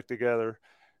band back together.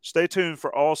 Stay tuned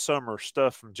for all summer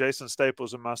stuff from Jason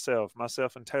Staples and myself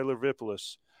and Taylor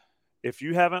Vipolis. If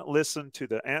you haven't listened to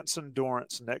the Anson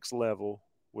Dorrance Next Level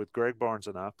with Greg Barnes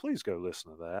and I, please go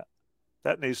listen to that.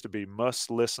 That needs to be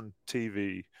must-listen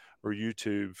TV or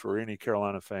YouTube for any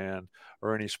Carolina fan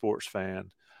or any sports fan.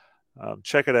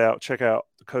 Check it out. Check out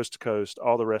the Coast to Coast,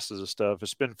 all the rest of the stuff.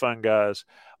 It's been fun, guys.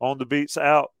 On the Beat's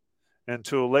out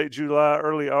until late July,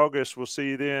 early August. We'll see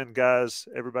you then, guys.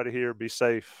 Everybody here, be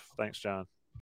safe. Thanks, John.